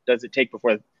long does it take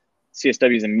before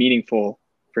CSW is a meaningful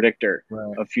predictor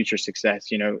of future success?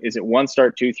 Is it 1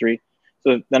 start, 2, 3?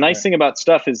 So the nice thing about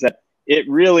Stuff is that it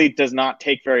really does not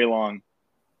take very long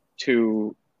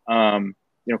to,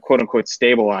 quote unquote,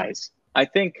 stabilize. I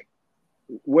think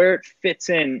where it fits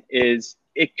in is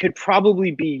it could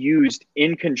probably be used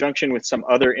in conjunction with some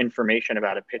other information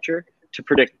about a pitcher to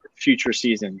predict future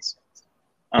seasons.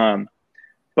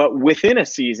 But within a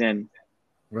season,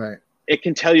 right, it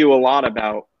can tell you a lot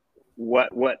about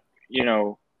what you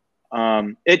know.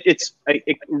 It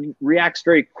reacts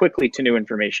very quickly to new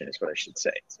information, is what I should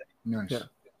say. nice. Yeah.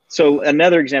 So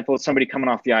another example is somebody coming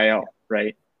off the IL,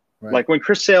 right? Like when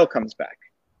Chris Sale comes back,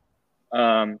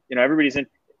 everybody's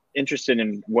interested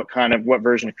in what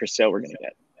version of Chris Sale we're going to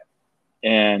get.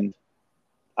 And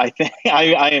I think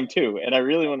I am too. And I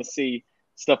really want to see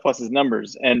Stuff Plus's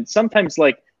numbers. And sometimes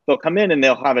like they'll come in and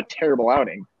they'll have a terrible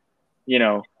outing,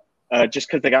 just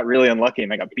because they got really unlucky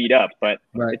and they got beat up. But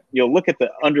you'll look at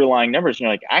the underlying numbers and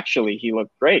you're like, actually, he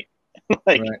looked great.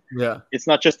 It's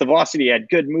not just the velocity. He had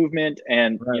good movement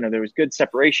and, there was good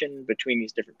separation between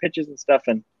these different pitches and stuff.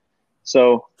 And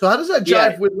so how does that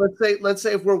jive with, let's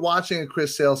say if we're watching a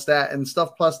Chris Sale stat and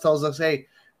Stuff Plus tells us, hey,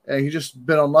 he just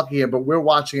been unlucky here, but we're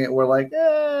watching it. We're like,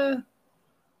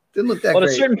 didn't look that great. At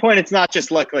a certain point, it's not just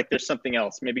luck. Like there's something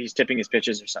else. Maybe he's tipping his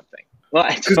pitches or something. Well,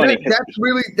 it's funny.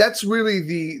 That's really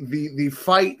the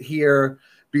fight here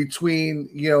between,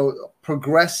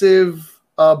 progressive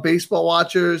baseball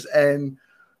watchers and,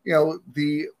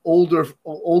 the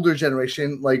older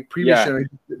generation, like previous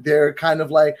generation. They're kind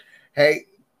of like, hey,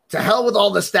 to hell with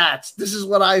all the stats. This is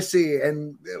what I see.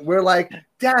 And we're like,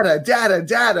 data.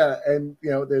 And,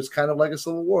 there's kind of like a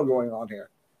civil war going on here.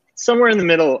 Somewhere in the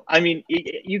middle. I mean,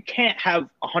 you can't have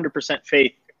 100%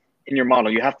 faith in your model.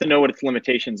 You have to know what its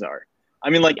limitations are. I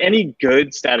mean, like any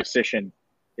good statistician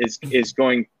is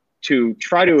going to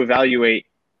try to evaluate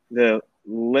the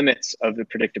limits of the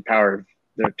predictive power of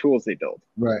the tools they build.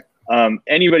 Right.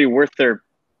 Anybody worth their,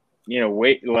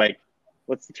 weight, like,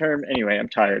 what's the term? Anyway, I'm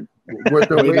tired.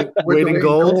 Weight in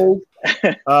gold.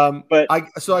 But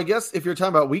I guess if you're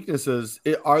talking about weaknesses,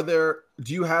 do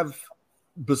you have,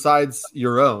 besides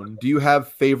your own, do you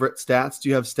have favorite stats? Do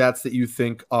you have stats that you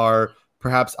think are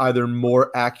perhaps either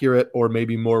more accurate or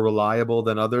maybe more reliable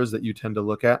than others that you tend to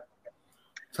look at?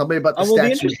 Tell me about the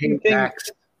stats you hate, Max.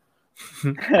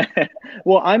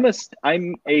 Well, I'm a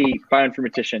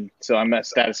bioinformatician, so I'm a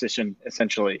statistician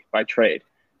essentially by trade.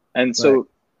 And so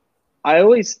I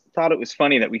always thought it was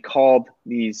funny that we called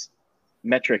these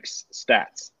metrics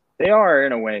stats. They are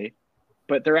in a way,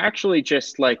 but they're actually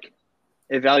just like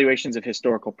evaluations of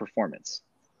historical performance,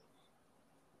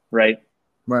 right?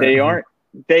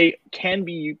 They can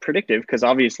be predictive because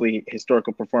obviously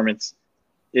historical performance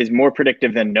is more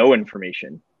predictive than no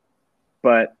information.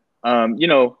 But,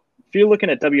 if you're looking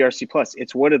at WRC plus,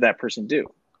 it's what did that person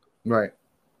do? Right.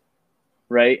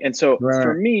 And so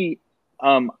for me,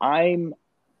 I'm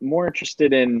more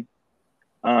interested in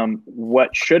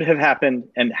what should have happened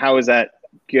and how is that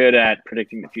good at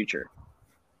predicting the future,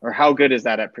 or how good is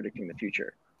that at predicting the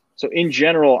future? So in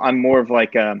general, I'm more of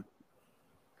like a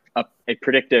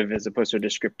predictive as opposed to a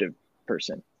descriptive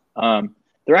person.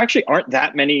 There actually aren't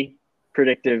that many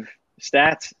predictive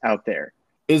stats out there.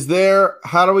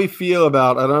 How do we feel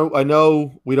about, I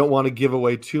know we don't want to give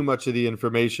away too much of the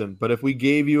information, but if we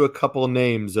gave you a couple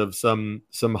names of some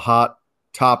hot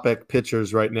topic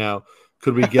pitchers right now,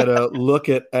 could we get a look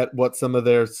at what some of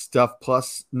their Stuff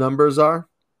Plus numbers are?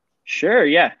 Sure.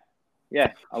 Yeah.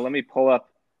 Let me pull up.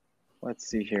 Let's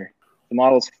see here. The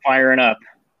model's firing up.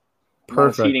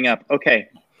 Perfect. Heating up. Okay.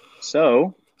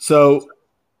 So who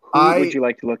would you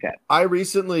like to look at? I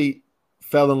recently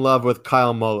fell in love with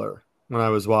Kyle Muller when I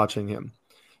was watching him,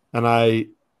 and I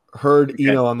heard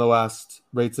Eno on the last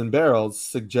Rates and Barrels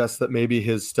suggest that maybe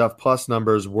his Stuff Plus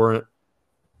numbers weren't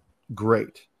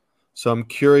great. So I'm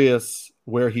curious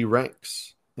where he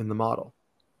ranks in the model.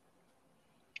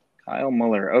 Kyle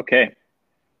Muller. Okay.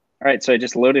 All right. So I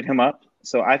just loaded him up.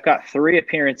 So I've got 3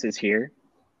 appearances here.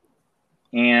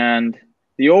 And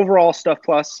the overall Stuff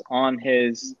Plus on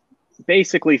his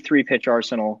basically 3-pitch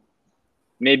arsenal,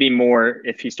 maybe more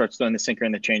if he starts throwing the sinker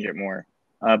and the changeup more.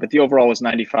 But the overall was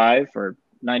 95 or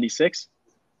 96.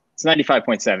 It's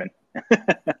 95.7.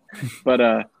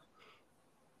 But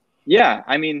yeah,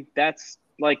 I mean, that's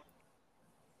like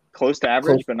close to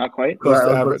average, but not quite. Close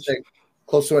to average.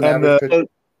 Close to an average.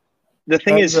 The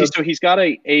thing is, so he's got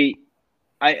I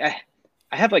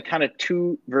have like kind of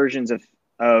 2 versions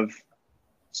of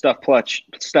Stuff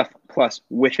Plus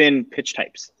within pitch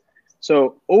types.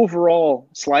 So overall,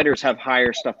 sliders have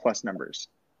higher Stuff Plus numbers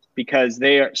because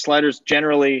sliders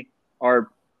generally are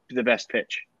the best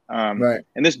pitch. And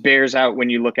this bears out when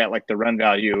you look at like the run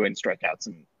value and strikeouts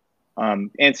and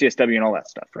CSW and all that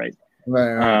stuff, right?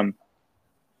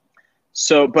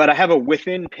 So, but I have a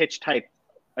within pitch type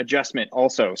adjustment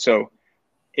also. So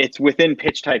it's within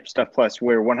pitch type Stuff Plus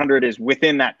where 100 is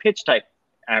within that pitch type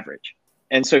average.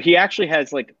 And so he actually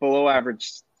has like below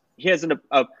average. He has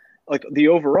a like the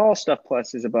overall Stuff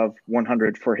Plus is above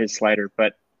 100 for his slider,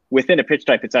 but within a pitch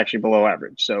type, it's actually below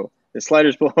average. So the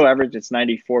slider's below average. It's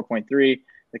 94.3.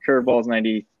 The curveball is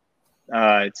 90.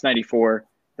 It's 94.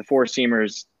 The four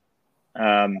seamers,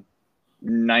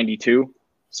 92.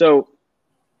 So,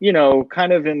 you know,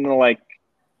 kind of in the like,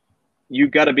 you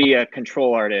got to be a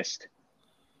control artist,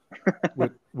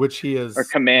 which he is, or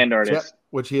command artist,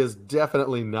 which he is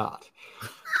definitely not.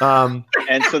 And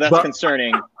so that's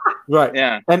concerning, right?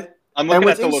 Yeah, and I'm looking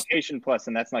at the Location Plus,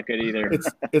 and that's not good either.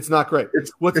 It's not great.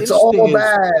 It's all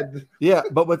bad. Yeah,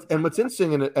 but what's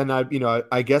interesting, and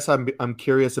I guess I'm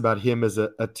curious about him as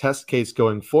a test case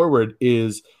going forward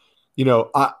is, you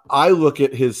know, I look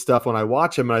at his stuff when I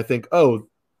watch him and I think, oh,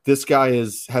 this guy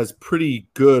has pretty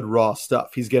good raw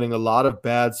stuff. He's getting a lot of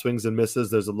bad swings and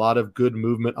misses. There's a lot of good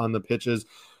movement on the pitches,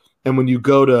 and when you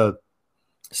go to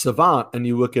Savant and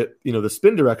you look at, you know, the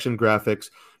spin direction graphics,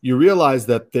 you realize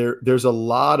that there's a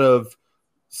lot of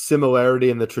similarity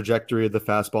in the trajectory of the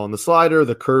fastball and the slider.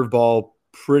 The curveball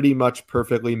pretty much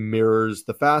perfectly mirrors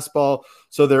the fastball.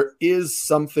 So there is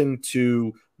something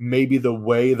to maybe the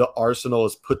way the arsenal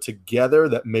is put together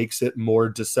that makes it more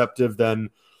deceptive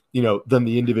than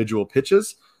the individual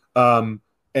pitches.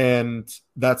 And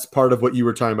that's part of what you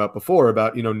were talking about before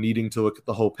about, you know, needing to look at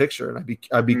the whole picture. And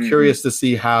I'd be curious to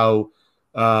see how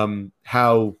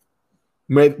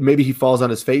maybe he falls on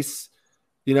his face,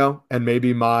 you know, and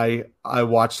maybe I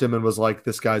watched him and was like,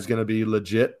 this guy's going to be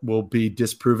legit, will be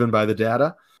disproven by the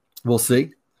data. We'll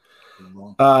see.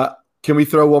 Can we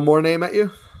throw one more name at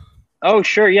you? Oh,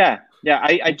 sure. Yeah.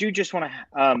 I do just want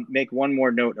to make one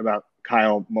more note about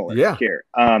Kyle Muller here.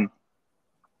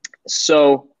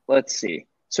 So let's see.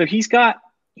 So he's got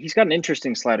an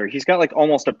interesting slider. He's got like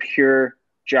almost a pure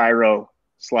gyro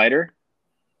slider.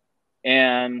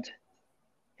 And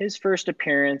his first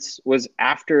appearance was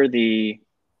after the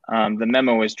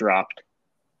memo was dropped.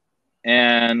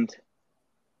 And,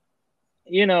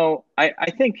 you know,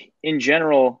 I think in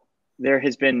general, there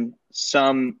has been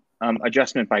some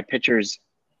adjustment by pitchers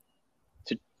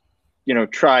to, you know,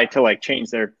 try to like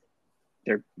change their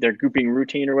gooping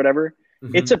routine or whatever.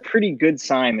 Mm-hmm. It's a pretty good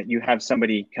sign that you have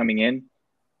somebody coming in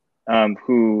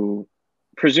who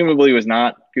presumably was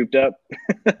not gooped up,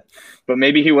 but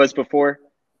maybe he was before,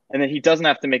 and that he doesn't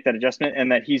have to make that adjustment,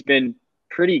 and that he's been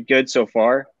pretty good so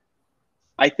far.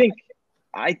 I think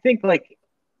like,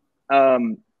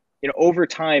 you know, over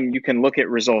time you can look at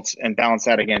results and balance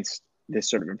that against this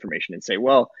sort of information and say,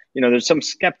 well, you know, there's some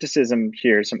skepticism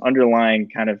here, some underlying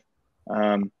kind of,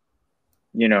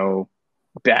 you know,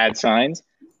 bad signs.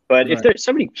 But if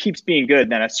somebody keeps being good,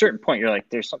 then at a certain point you're like,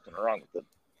 there's something wrong with the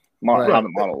model, how the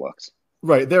model looks.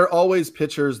 Right. There are always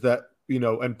pitchers that, you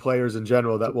know, and players in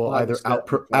general that will either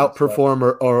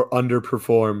outperform or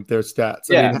underperform their stats.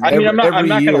 Yeah. I'm not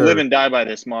going to live and die by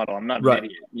this model. I'm not an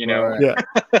idiot, you know? Right.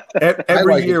 Yeah.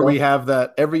 Every year we have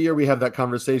that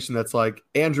conversation that's like,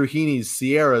 Andrew Heaney's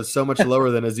Sierra is so much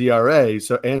lower than his ERA.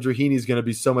 So Andrew Heaney's going to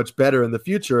be so much better in the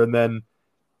future. And then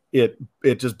it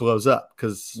just blows up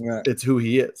because it's who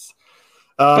he is.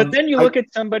 But then you look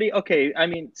at somebody. Okay, I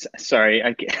mean, sorry,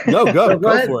 go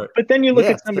for it. But then you look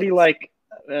at somebody like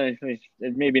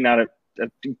maybe not a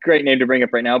great name to bring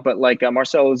up right now, but like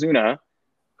Marcell Ozuna,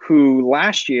 who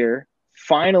last year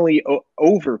finally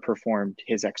overperformed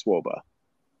his ex-WOBA,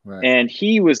 and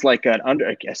he was like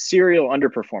a serial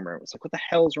underperformer. It was like, what the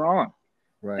hell's wrong?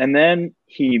 Right. And then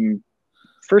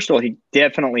first of all, he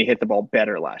definitely hit the ball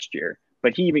better last year.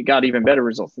 But he even got even better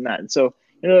results than that. And so,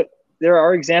 you know, there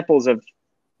are examples of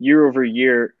year over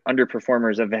year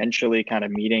underperformers eventually kind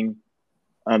of meeting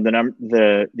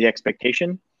the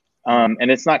expectation.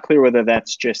 And it's not clear whether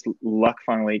that's just good luck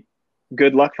finally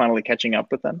catching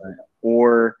up with them,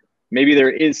 or maybe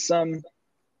there is some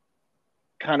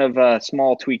kind of a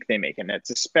small tweak they make. And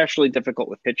it's especially difficult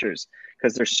with pitchers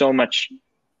because there's so much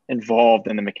involved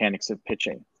in the mechanics of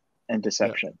pitching and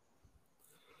deception. Yeah.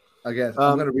 Again,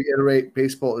 I'm going to reiterate: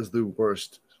 baseball is the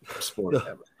worst sport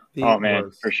ever. Oh man,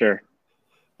 for sure.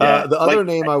 The other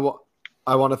name I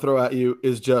want to throw at you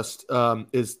is just Tyler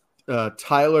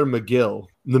McGill,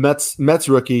 the Mets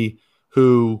rookie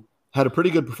who had a pretty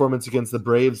good performance against the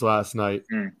Braves last night.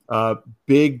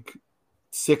 Big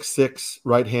 6'6"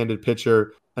 right-handed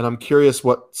pitcher, and I'm curious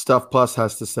what Stuff Plus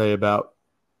has to say about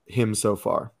him so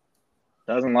far.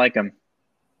 Doesn't like him.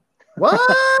 What?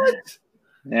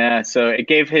 Yeah, so it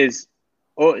gave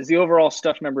the overall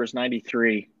stuff number is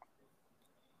 93.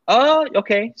 Oh,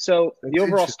 okay. So the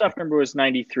overall stuff number was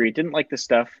 93. It didn't like the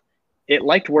stuff. It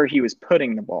liked where he was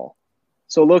putting the ball.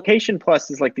 So Location Plus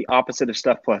is like the opposite of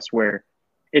Stuff Plus, where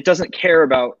it doesn't care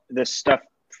about the stuff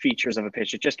features of a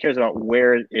pitch. It just cares about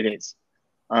where it is.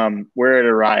 where it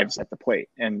arrives at the plate,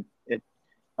 and it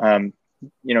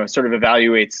sort of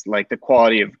evaluates like the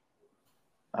quality of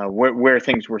where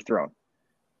things were thrown,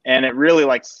 and it really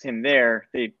likes him there.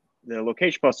 The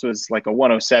location plus was like a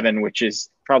 107, which is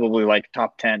probably like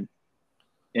top 10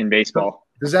 in baseball.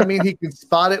 Does that mean he can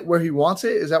spot it where he wants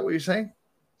it? Is that what you're saying?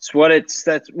 So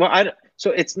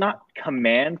it's not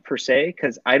command per se,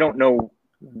 because I don't know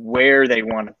where they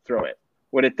want to throw it.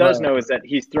 What it does know is that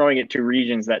he's throwing it to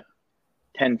regions that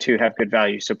tend to have good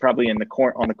value. So probably on the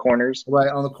corners, right,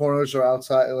 on the corners or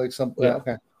outside, like some. Yeah.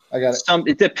 Okay, I got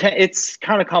it. It's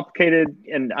kind of complicated,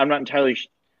 and I'm not entirely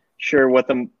sure what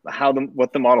the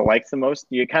model likes the most.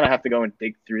 You kind of have to go and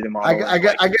dig through the model. I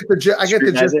get the gist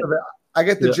of it. I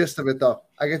get the gist of it, though.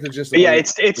 I get the gist of it. Yeah,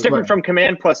 it's different from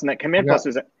Command Plus, and that Command Plus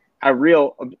is a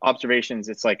real observations.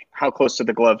 It's like, how close to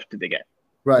the glove did they get?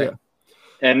 Right.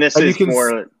 Yeah. And this is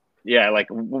more, like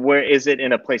where is it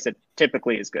in a place that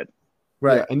typically is good?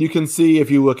 Right. Yeah, and you can see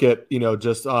if you look at,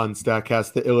 just on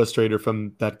StatCast, the illustrator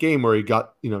from that game where he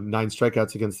got, 9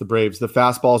 strikeouts against the Braves, the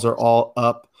fastballs are all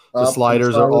up. The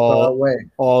sliders are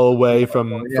all away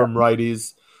from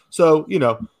righties. So,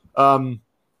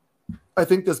 I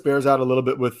think this bears out a little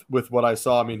bit with what I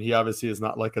saw. I mean, he obviously is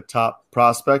not like a top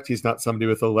prospect. He's not somebody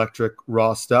with electric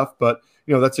raw stuff, but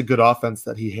that's a good offense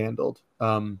that he handled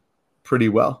pretty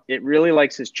well. It really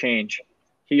likes his change.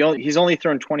 He's only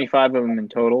thrown 25 of them in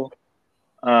total,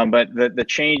 but the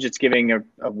change it's giving a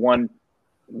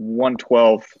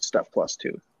 112 stuff plus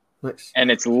 2. Nice.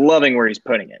 And it's loving where he's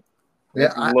putting it.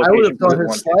 Yeah, I would have thought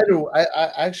his slider. I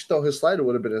actually thought his slider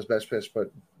would have been his best pitch, but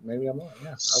maybe I'm wrong.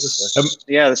 Yeah,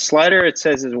 obviously. The slider it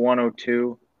says is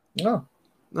 102. No,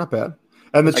 not bad.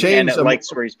 And the change, it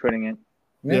likes where he's putting it.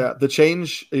 Yeah, the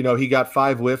change. He got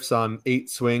 5 whiffs on 8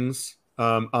 swings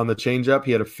on the changeup.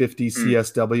 He had a 50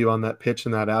 CSW on that pitch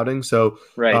in that outing. So,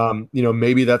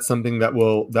 maybe that's something that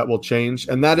will change.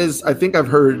 And that is, I think I've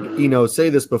heard say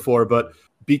this before, but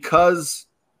because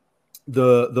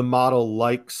the model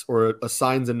likes or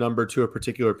assigns a number to a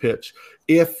particular pitch,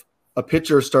 if a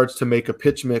pitcher starts to make a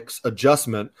pitch mix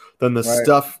adjustment, then the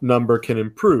stuff number can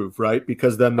improve, right?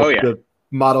 Because then the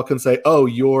model can say, oh,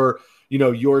 your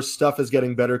stuff is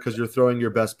getting better because you're throwing your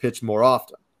best pitch more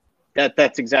often.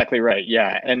 That's exactly right.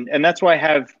 Yeah. And that's why I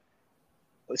have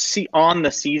on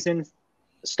the season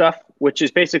stuff, which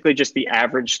is basically just the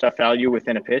average stuff value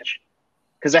within a pitch.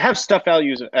 Because I have stuff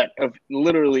values of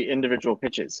literally individual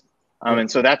pitches.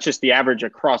 And so that's just the average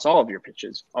across all of your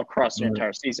pitches across the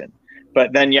entire season.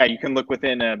 But then, you can look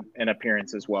within an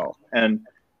appearance as well. And,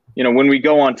 when we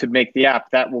go on to make the app,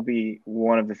 that will be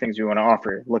one of the things we want to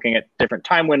offer, looking at different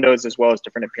time windows as well as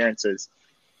different appearances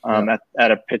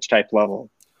at a pitch type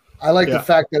level. I like the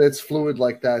fact that it's fluid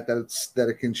like that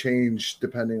it can change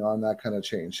depending on that kind of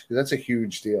change. That's a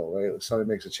huge deal, right? If somebody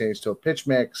makes a change to a pitch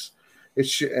mix,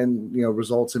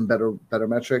 results in better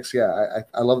metrics. Yeah,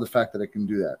 I love the fact that it can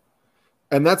do that.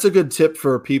 And that's a good tip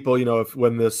for people, if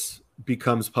when this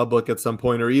becomes public at some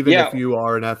point, or even if you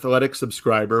are an Athletic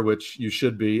subscriber, which you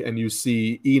should be, and you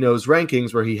see Eno's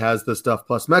rankings where he has the stuff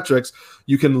plus metrics,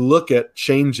 you can look at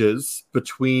changes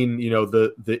between,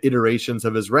 the iterations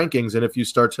of his rankings. And if you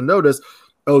start to notice,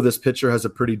 oh, this pitcher has a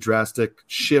pretty drastic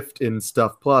shift in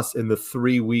stuff plus in the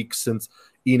 3 weeks since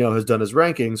Eno has done his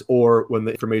rankings, or when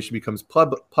the information becomes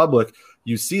public,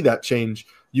 you see that change,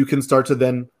 you can start to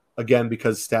then, again,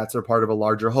 because stats are part of a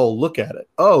larger whole, look at it.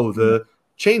 Oh, the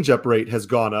changeup rate has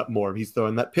gone up more. He's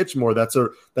throwing that pitch more. That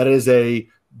is a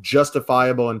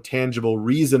justifiable and tangible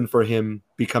reason for him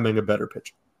becoming a better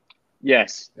pitcher.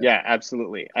 Yes. Yeah,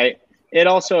 absolutely. It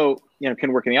also,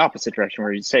 can work in the opposite direction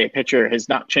where you say a pitcher has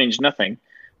not changed nothing,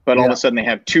 but all of a sudden they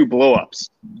have 2 blowups.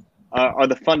 Are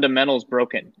the fundamentals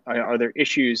broken? Are there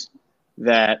issues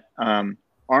that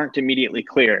aren't immediately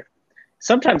clear?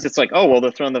 Sometimes it's like, oh, well,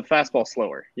 they're throwing the fastball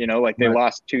slower, like they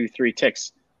lost 2-3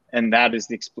 ticks, and that is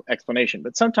the explanation.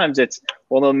 But sometimes it's,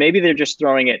 well, no, maybe they're just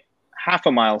throwing it half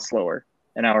a mile slower,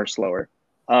 an hour slower,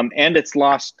 and it's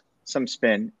lost some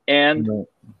spin and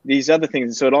these other things.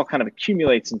 And so it all kind of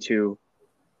accumulates into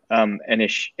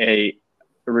a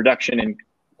reduction in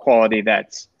quality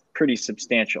that's pretty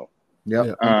substantial. Yeah,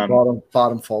 the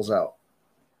bottom falls out.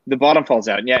 The bottom falls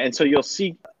out, yeah. And so you'll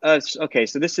see okay,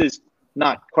 so this is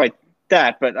not quite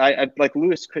that, but I like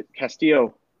Luis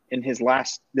Castillo in this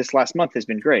last month has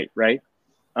been great, right?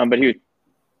 But he was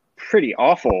pretty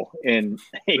awful in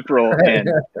April, and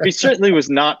he certainly was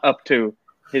not up to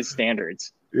his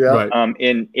standards. Yeah.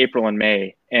 In April and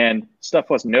May, and Stuff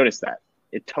Plus noticed that.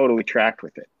 It totally tracked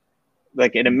with it.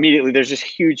 Like, it immediately, there's this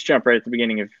huge jump right at the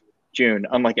beginning of June,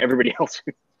 unlike everybody else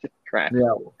Crash.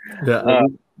 Yeah.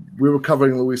 We were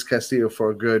covering Luis Castillo for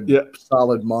a good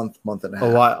solid month and a half.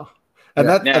 A while. And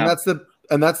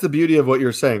that's the beauty of what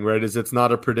you're saying, right? Is it's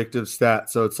not a predictive stat.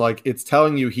 So it's like it's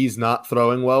telling you he's not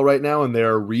throwing well right now, and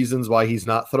there are reasons why he's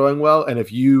not throwing well. And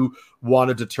if you want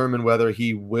to determine whether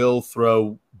he will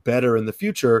throw better in the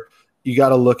future, you got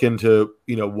to look into,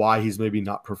 why he's maybe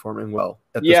not performing well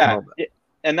at this moment.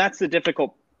 And that's the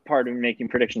difficult part of making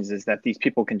predictions, is that these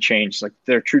people can change. Like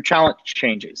their true talent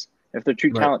changes. If their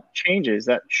true talent changes,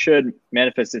 that should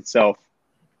manifest itself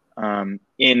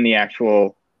in the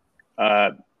actual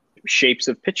shapes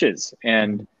of pitches.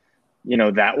 And,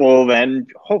 that will then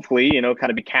hopefully, kind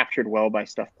of be captured well by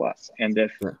Stuff Plus. And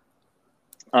if,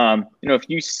 if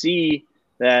you see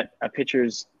that a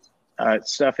pitcher's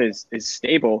stuff is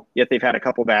stable, yet they've had a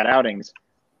couple bad outings,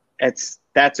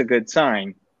 that's a good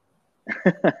sign.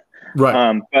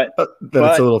 Right. But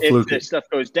it's a little fluky. If their stuff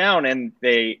goes down and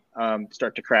they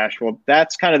start to crash, well,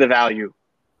 that's kind of the value.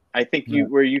 I think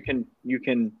where you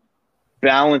can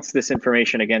balance this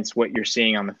information against what you're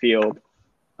seeing on the field.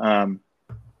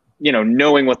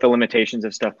 Knowing what the limitations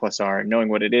of Stuff Plus are, knowing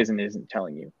what it is and isn't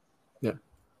telling you. Yeah.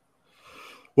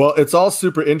 Well, it's all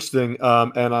super interesting,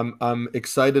 and I'm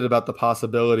excited about the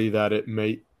possibility that it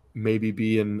may maybe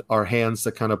be in our hands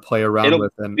to kind of play around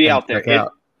with and be out there.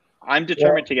 Out. I'm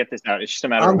determined to get this out. It's just a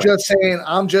matter I'm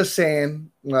of just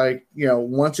saying, like,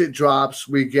 once it drops,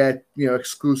 we get,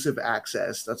 exclusive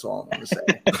access. That's all I'm going to say.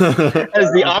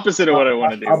 That's the opposite of what I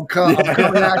want to do. I'm coming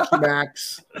at you,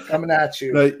 Max. Coming at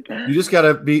you. You just got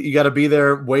to be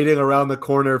there waiting around the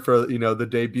corner for, the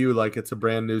debut, like it's a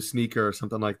brand new sneaker or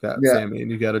something like that, Sammy, and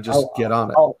you got to just get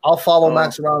on it. I'll follow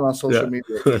Max around on social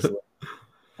media.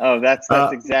 Oh, that's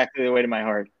exactly the way to my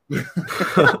heart.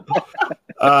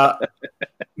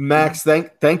 Max,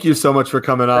 thank you so much for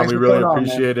coming on. We really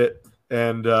appreciate it.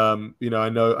 And I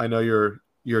know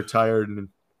you're tired, and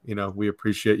we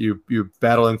appreciate you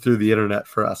battling through the internet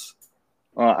for us.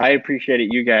 Well, I appreciate it,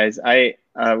 you guys. I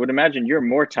would imagine you're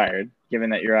more tired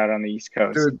given that you're out on the East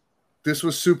Coast. Dude, this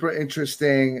was super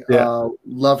interesting. Yeah.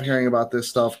 Love hearing about this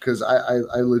stuff because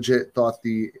I legit thought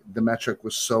the metric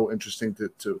was so interesting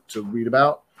to read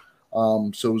about.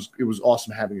 So it was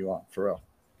awesome having you on, for real.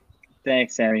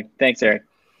 Thanks, Sammy. Thanks, Eric.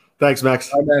 Thanks,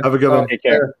 Max. Have a good one. Take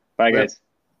care. Bye, guys.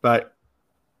 Bye.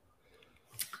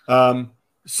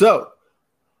 So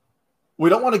we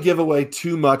don't want to give away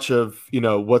too much of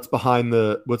what's behind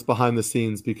the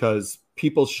scenes, because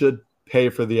people should pay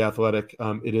for The Athletic.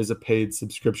 It is a paid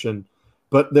subscription,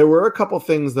 but there were a couple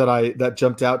things that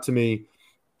jumped out to me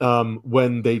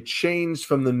when they changed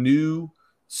from the new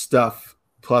Stuff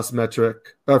Plus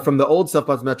metric, or from the old Stuff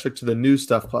Plus metric to the new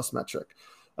Stuff Plus metric.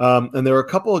 And there were a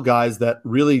couple of guys that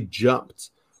really jumped,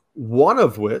 one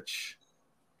of which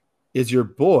is your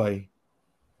boy,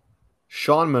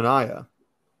 Sean Manaea,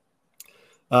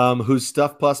 whose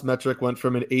Stuff Plus metric went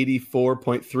from an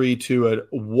 84.3 to a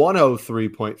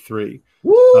 103.3,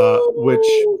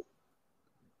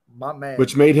 my man,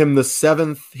 which made him the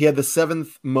seventh. He had the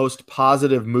seventh most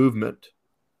positive movement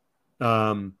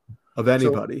of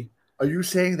anybody. So are you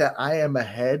saying that I am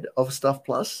ahead of Stuff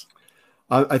Plus?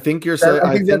 I think you're saying.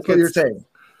 I think that's what you're saying.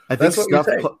 I think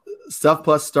Stuff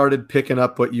Plus started picking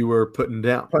up what you were putting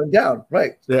down.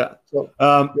 Right? Yeah. So,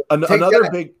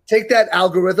 take that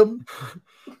algorithm.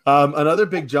 Another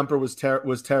big jumper was Tarik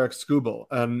Skubal,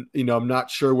 and I'm not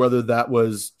sure whether that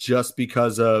was just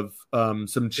because of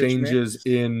some changes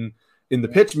in the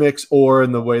pitch mix, or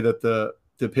in the way that the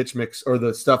pitch mix or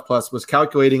the Stuff Plus was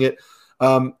calculating it.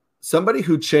 Somebody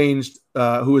who changed,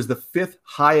 who was the fifth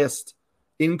highest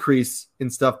increase in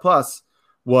Stuff Plus,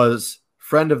 was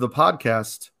friend of the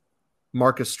podcast,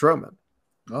 Marcus Stroman.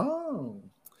 Oh.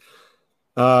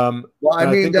 Well, I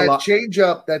mean, that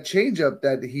changeup that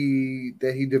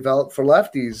he developed for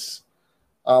lefties,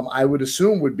 I would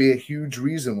assume would be a huge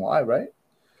reason why, right?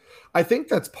 I think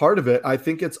that's part of it. I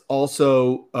think it's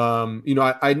also, I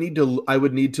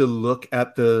would need to look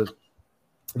at the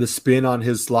spin on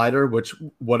his slider,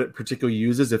 what it particularly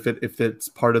uses, if it's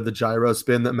part of the gyro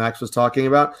spin that Max was talking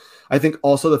about. I think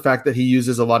also the fact that he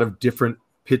uses a lot of different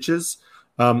pitches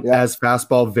as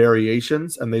fastball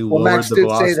variations, and they lowered the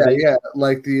velocity. Max did say that,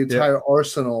 like the entire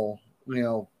arsenal. If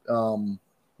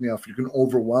you can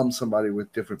overwhelm somebody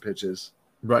with different pitches,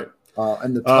 right?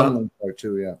 And the tunneling part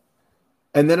too, yeah.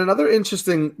 And then another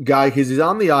interesting guy, he's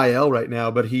on the IL right now,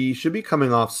 but he should be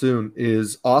coming off soon,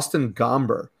 is Austin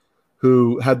Gomber,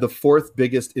 who had the fourth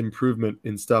biggest improvement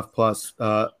in Stuff Plus,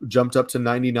 jumped up to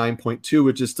 99.2,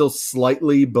 which is still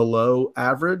slightly below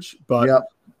average, but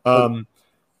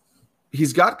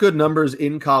he's got good numbers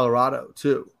in Colorado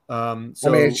too. So I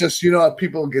mean, it's just,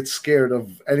 people get scared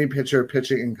of any pitcher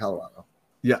pitching in Colorado.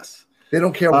 yes. They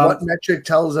don't care what metric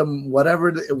tells them, whatever.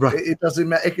 It doesn't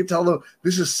matter. It can tell them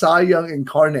this is Cy Young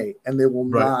incarnate, and they will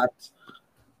not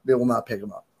pick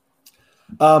him up.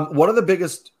 One of the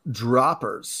biggest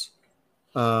droppers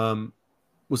was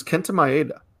Kenta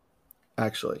Maeda,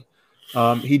 actually.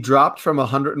 He dropped from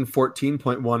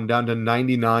 114.1 down to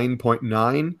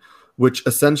 99.9, which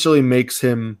essentially makes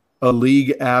him a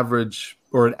league average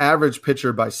or an average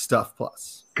pitcher by Stuff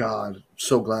Plus. God,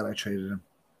 so glad I traded him.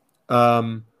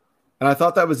 And I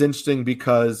thought that was interesting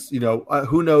because,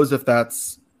 who knows if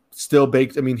that's still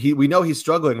baked. I mean, we know he's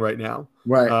struggling right now.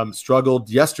 Right. Struggled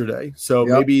yesterday. So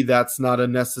maybe that's not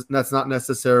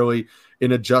necessarily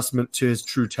an adjustment to his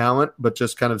true talent, but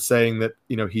just kind of saying that,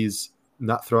 he's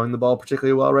not throwing the ball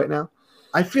particularly well right now.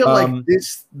 I feel like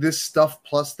this Stuff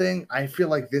Plus thing, I feel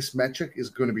like this metric is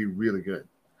going to be really good.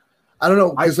 I don't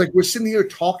know, because we're sitting here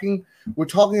talking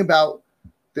about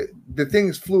the thing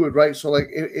is fluid, right? So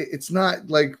it's not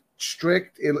like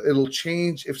strict. It'll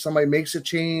change if somebody makes a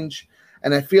change.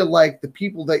 And I feel like the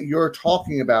people that you're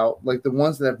talking about, like the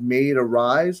ones that have made a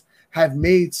rise, have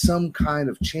made some kind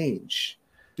of change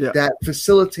that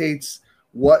facilitates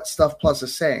what Stuff Plus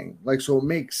is saying. So it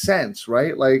makes sense,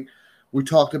 right? Like we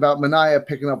talked about Mania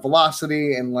picking up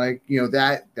velocity and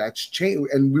that's changed.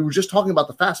 And we were just talking about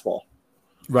the fastball.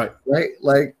 Right.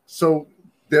 So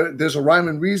there's a rhyme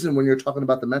and reason when you're talking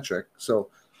about the metric. So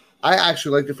I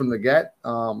actually liked it from the get.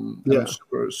 I'm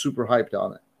super, super hyped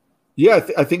on it. Yeah,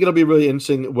 I think it'll be really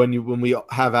interesting when we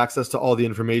have access to all the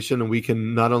information and we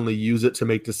can not only use it to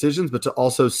make decisions, but to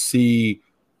also see,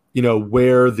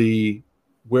 where the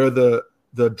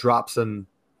drops and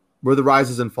where the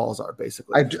rises and falls are.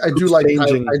 Basically, I do like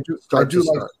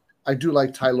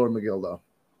Tyler McGill though.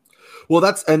 Well,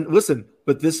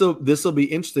 but this will be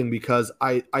interesting because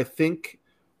I think,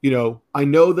 I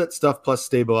know that Stuff Plus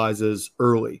stabilizes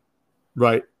early,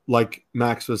 right? Like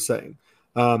Max was saying.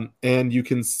 And you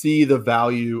can see the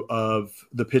value of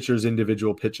the pitcher's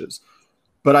individual pitches.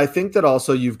 But I think that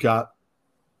also you've got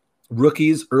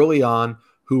rookies early on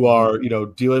who are,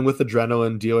 dealing with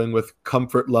adrenaline, dealing with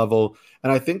comfort level.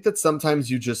 And I think that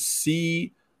sometimes you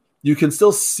can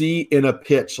still see in a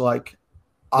pitch, like,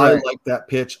 I like that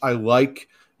pitch. I like,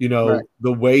 the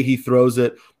way he throws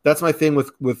it. That's my thing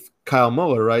with Kyle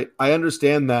Muller, right? I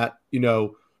understand that,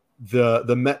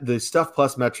 the Stuff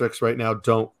Plus metrics right now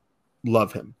don't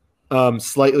love him.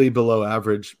 Slightly below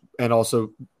average and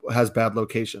also has bad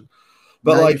location.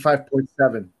 But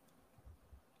 95.7.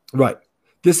 Right.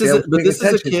 This is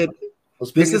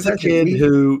a kid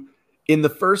who in the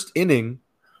first inning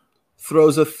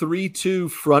throws a 3-2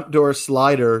 front door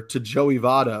slider to Joey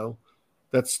Votto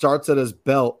that starts at his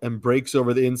belt and breaks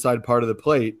over the inside part of the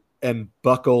plate and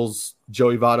buckles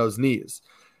Joey Votto's knees.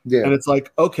 Yeah. And it's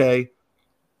like, okay,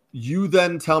 you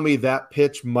then tell me that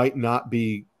pitch might not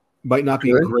be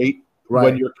great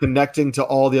when you're connecting to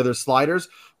all the other sliders.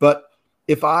 But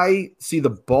if I see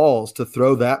the balls to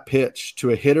throw that pitch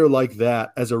to a hitter like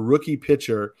that as a rookie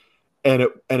pitcher and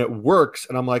it works,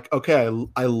 and I'm like, okay,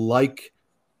 I like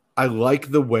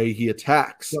the way he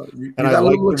attacks. You got a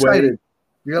little excited.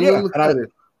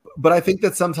 But I think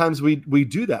that sometimes we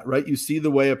do that, right? You see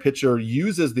the way a pitcher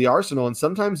uses the arsenal, and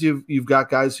sometimes you've got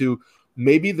guys who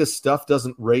maybe the stuff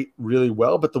doesn't rate really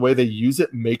well, but the way they use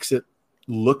it makes it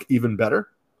look even better.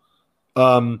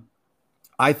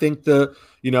 I think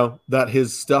that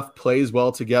his stuff plays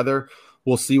well together.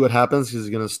 We'll see what happens. He's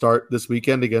going to start this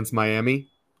weekend against Miami.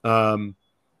 And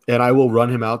I will run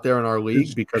him out there in our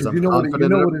league because I'm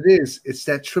confident. What it is? It's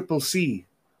that triple C.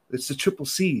 It's the triple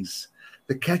C's.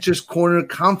 The catcher's corner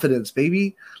confidence,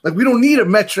 baby. Like, we don't need a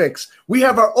metrics. We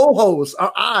have our ojos,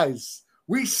 our eyes.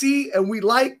 We see and we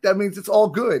like. That means it's all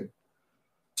good.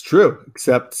 It's true,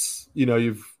 except,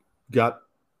 you've got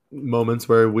moments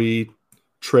where we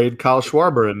trade Kyle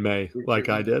Schwarber in May, like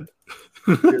I did.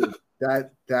 Dude,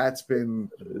 that's been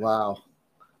wow.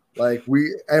 Like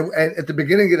and at the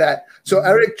beginning of that, so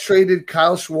Eric traded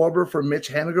Kyle Schwarber for Mitch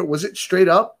Haniger. Was it straight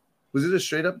up? Was it a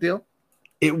straight up deal?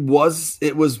 It was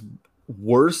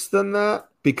worse than that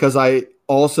because I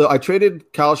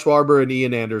traded Kyle Schwarber and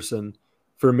Ian Anderson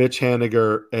for Mitch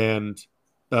Haniger and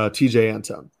TJ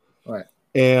Antone. Right.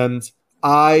 And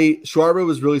Schwarber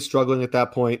was really struggling at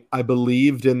that point. I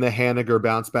believed in the Haniger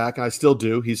bounce back, and I still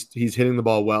do. He's hitting the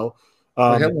ball well.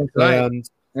 And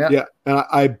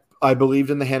I believed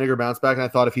in the Haniger bounce back, and I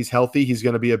thought if he's healthy, he's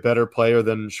going to be a better player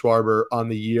than Schwarber on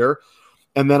the year.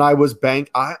 And then I was banked.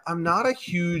 I'm not a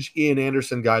huge Ian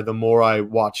Anderson guy the more I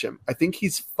watch him. I think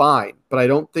he's fine, but I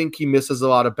don't think he misses a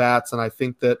lot of bats, and I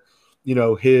think that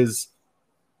his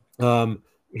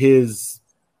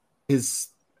he's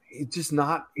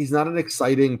not an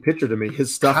exciting pitcher to me.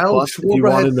 His stuff Kyle plus, if you Schwarber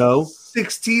want to had know,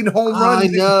 16 home runs. I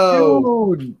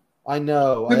know. Dude. I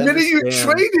know. The minute you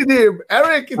traded him,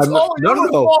 Eric, it's all your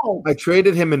fault. I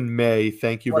traded him in May.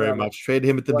 Thank you very Whatever. much. Traded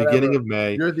him at the beginning of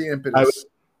May. You're the impetus.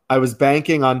 I was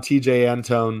banking on TJ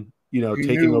Antone,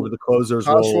 taking over the closer's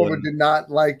Kyle role. Schwarber did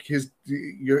not like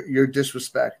your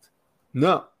disrespect.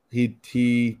 No,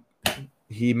 he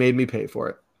made me pay for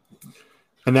it.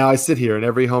 And now I sit here, and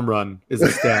every home run is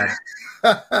a stab.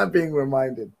 Being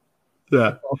reminded.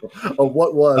 Yeah. Of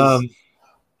what was.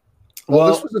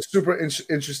 Well, this was a super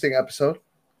interesting episode.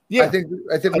 Yeah, I think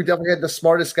we definitely had the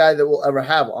smartest guy that we'll ever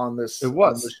have on this. On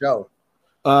the show.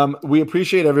 We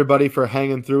appreciate everybody for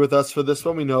hanging through with us for this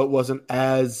one. We know it wasn't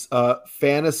as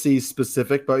fantasy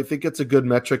specific, but I think it's a good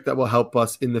metric that will help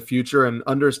us in the future, and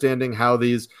understanding how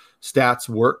these stats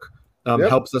work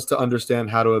helps us to understand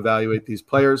how to evaluate these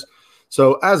players.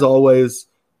 So as always,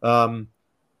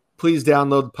 please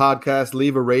download the podcast,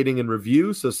 leave a rating and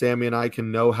review so Sammy and I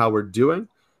can know how we're doing.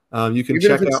 You can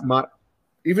check out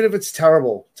even if it's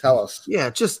terrible, tell us. Yeah,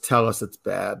 just tell us it's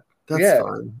bad. That's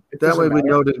fine. That way we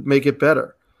know to make it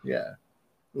better. Yeah.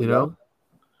 You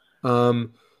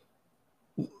can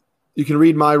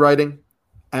read my writing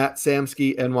at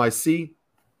Samsky NYC.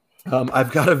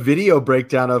 I've got a video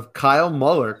breakdown of Kyle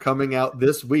Muller coming out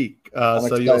this week.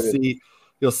 So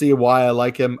you'll see why I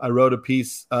like him. I wrote a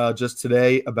piece just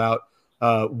today about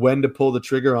when to pull the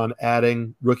trigger on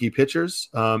adding rookie pitchers,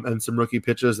 and some rookie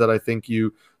pitchers that I think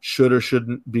you should or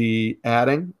shouldn't be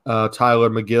adding. Tyler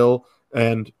McGill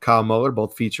and Kyle Muller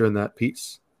both feature in that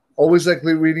piece. Always like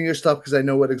reading your stuff because I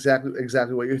know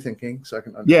exactly what you're thinking, so I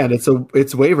can understand. Yeah, and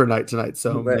it's waiver night tonight,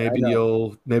 so maybe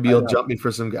you'll jump me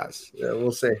for some guys. Yeah,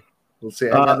 we'll see.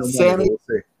 Sammy,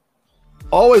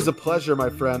 always a pleasure, my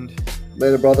friend.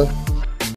 Later, brother.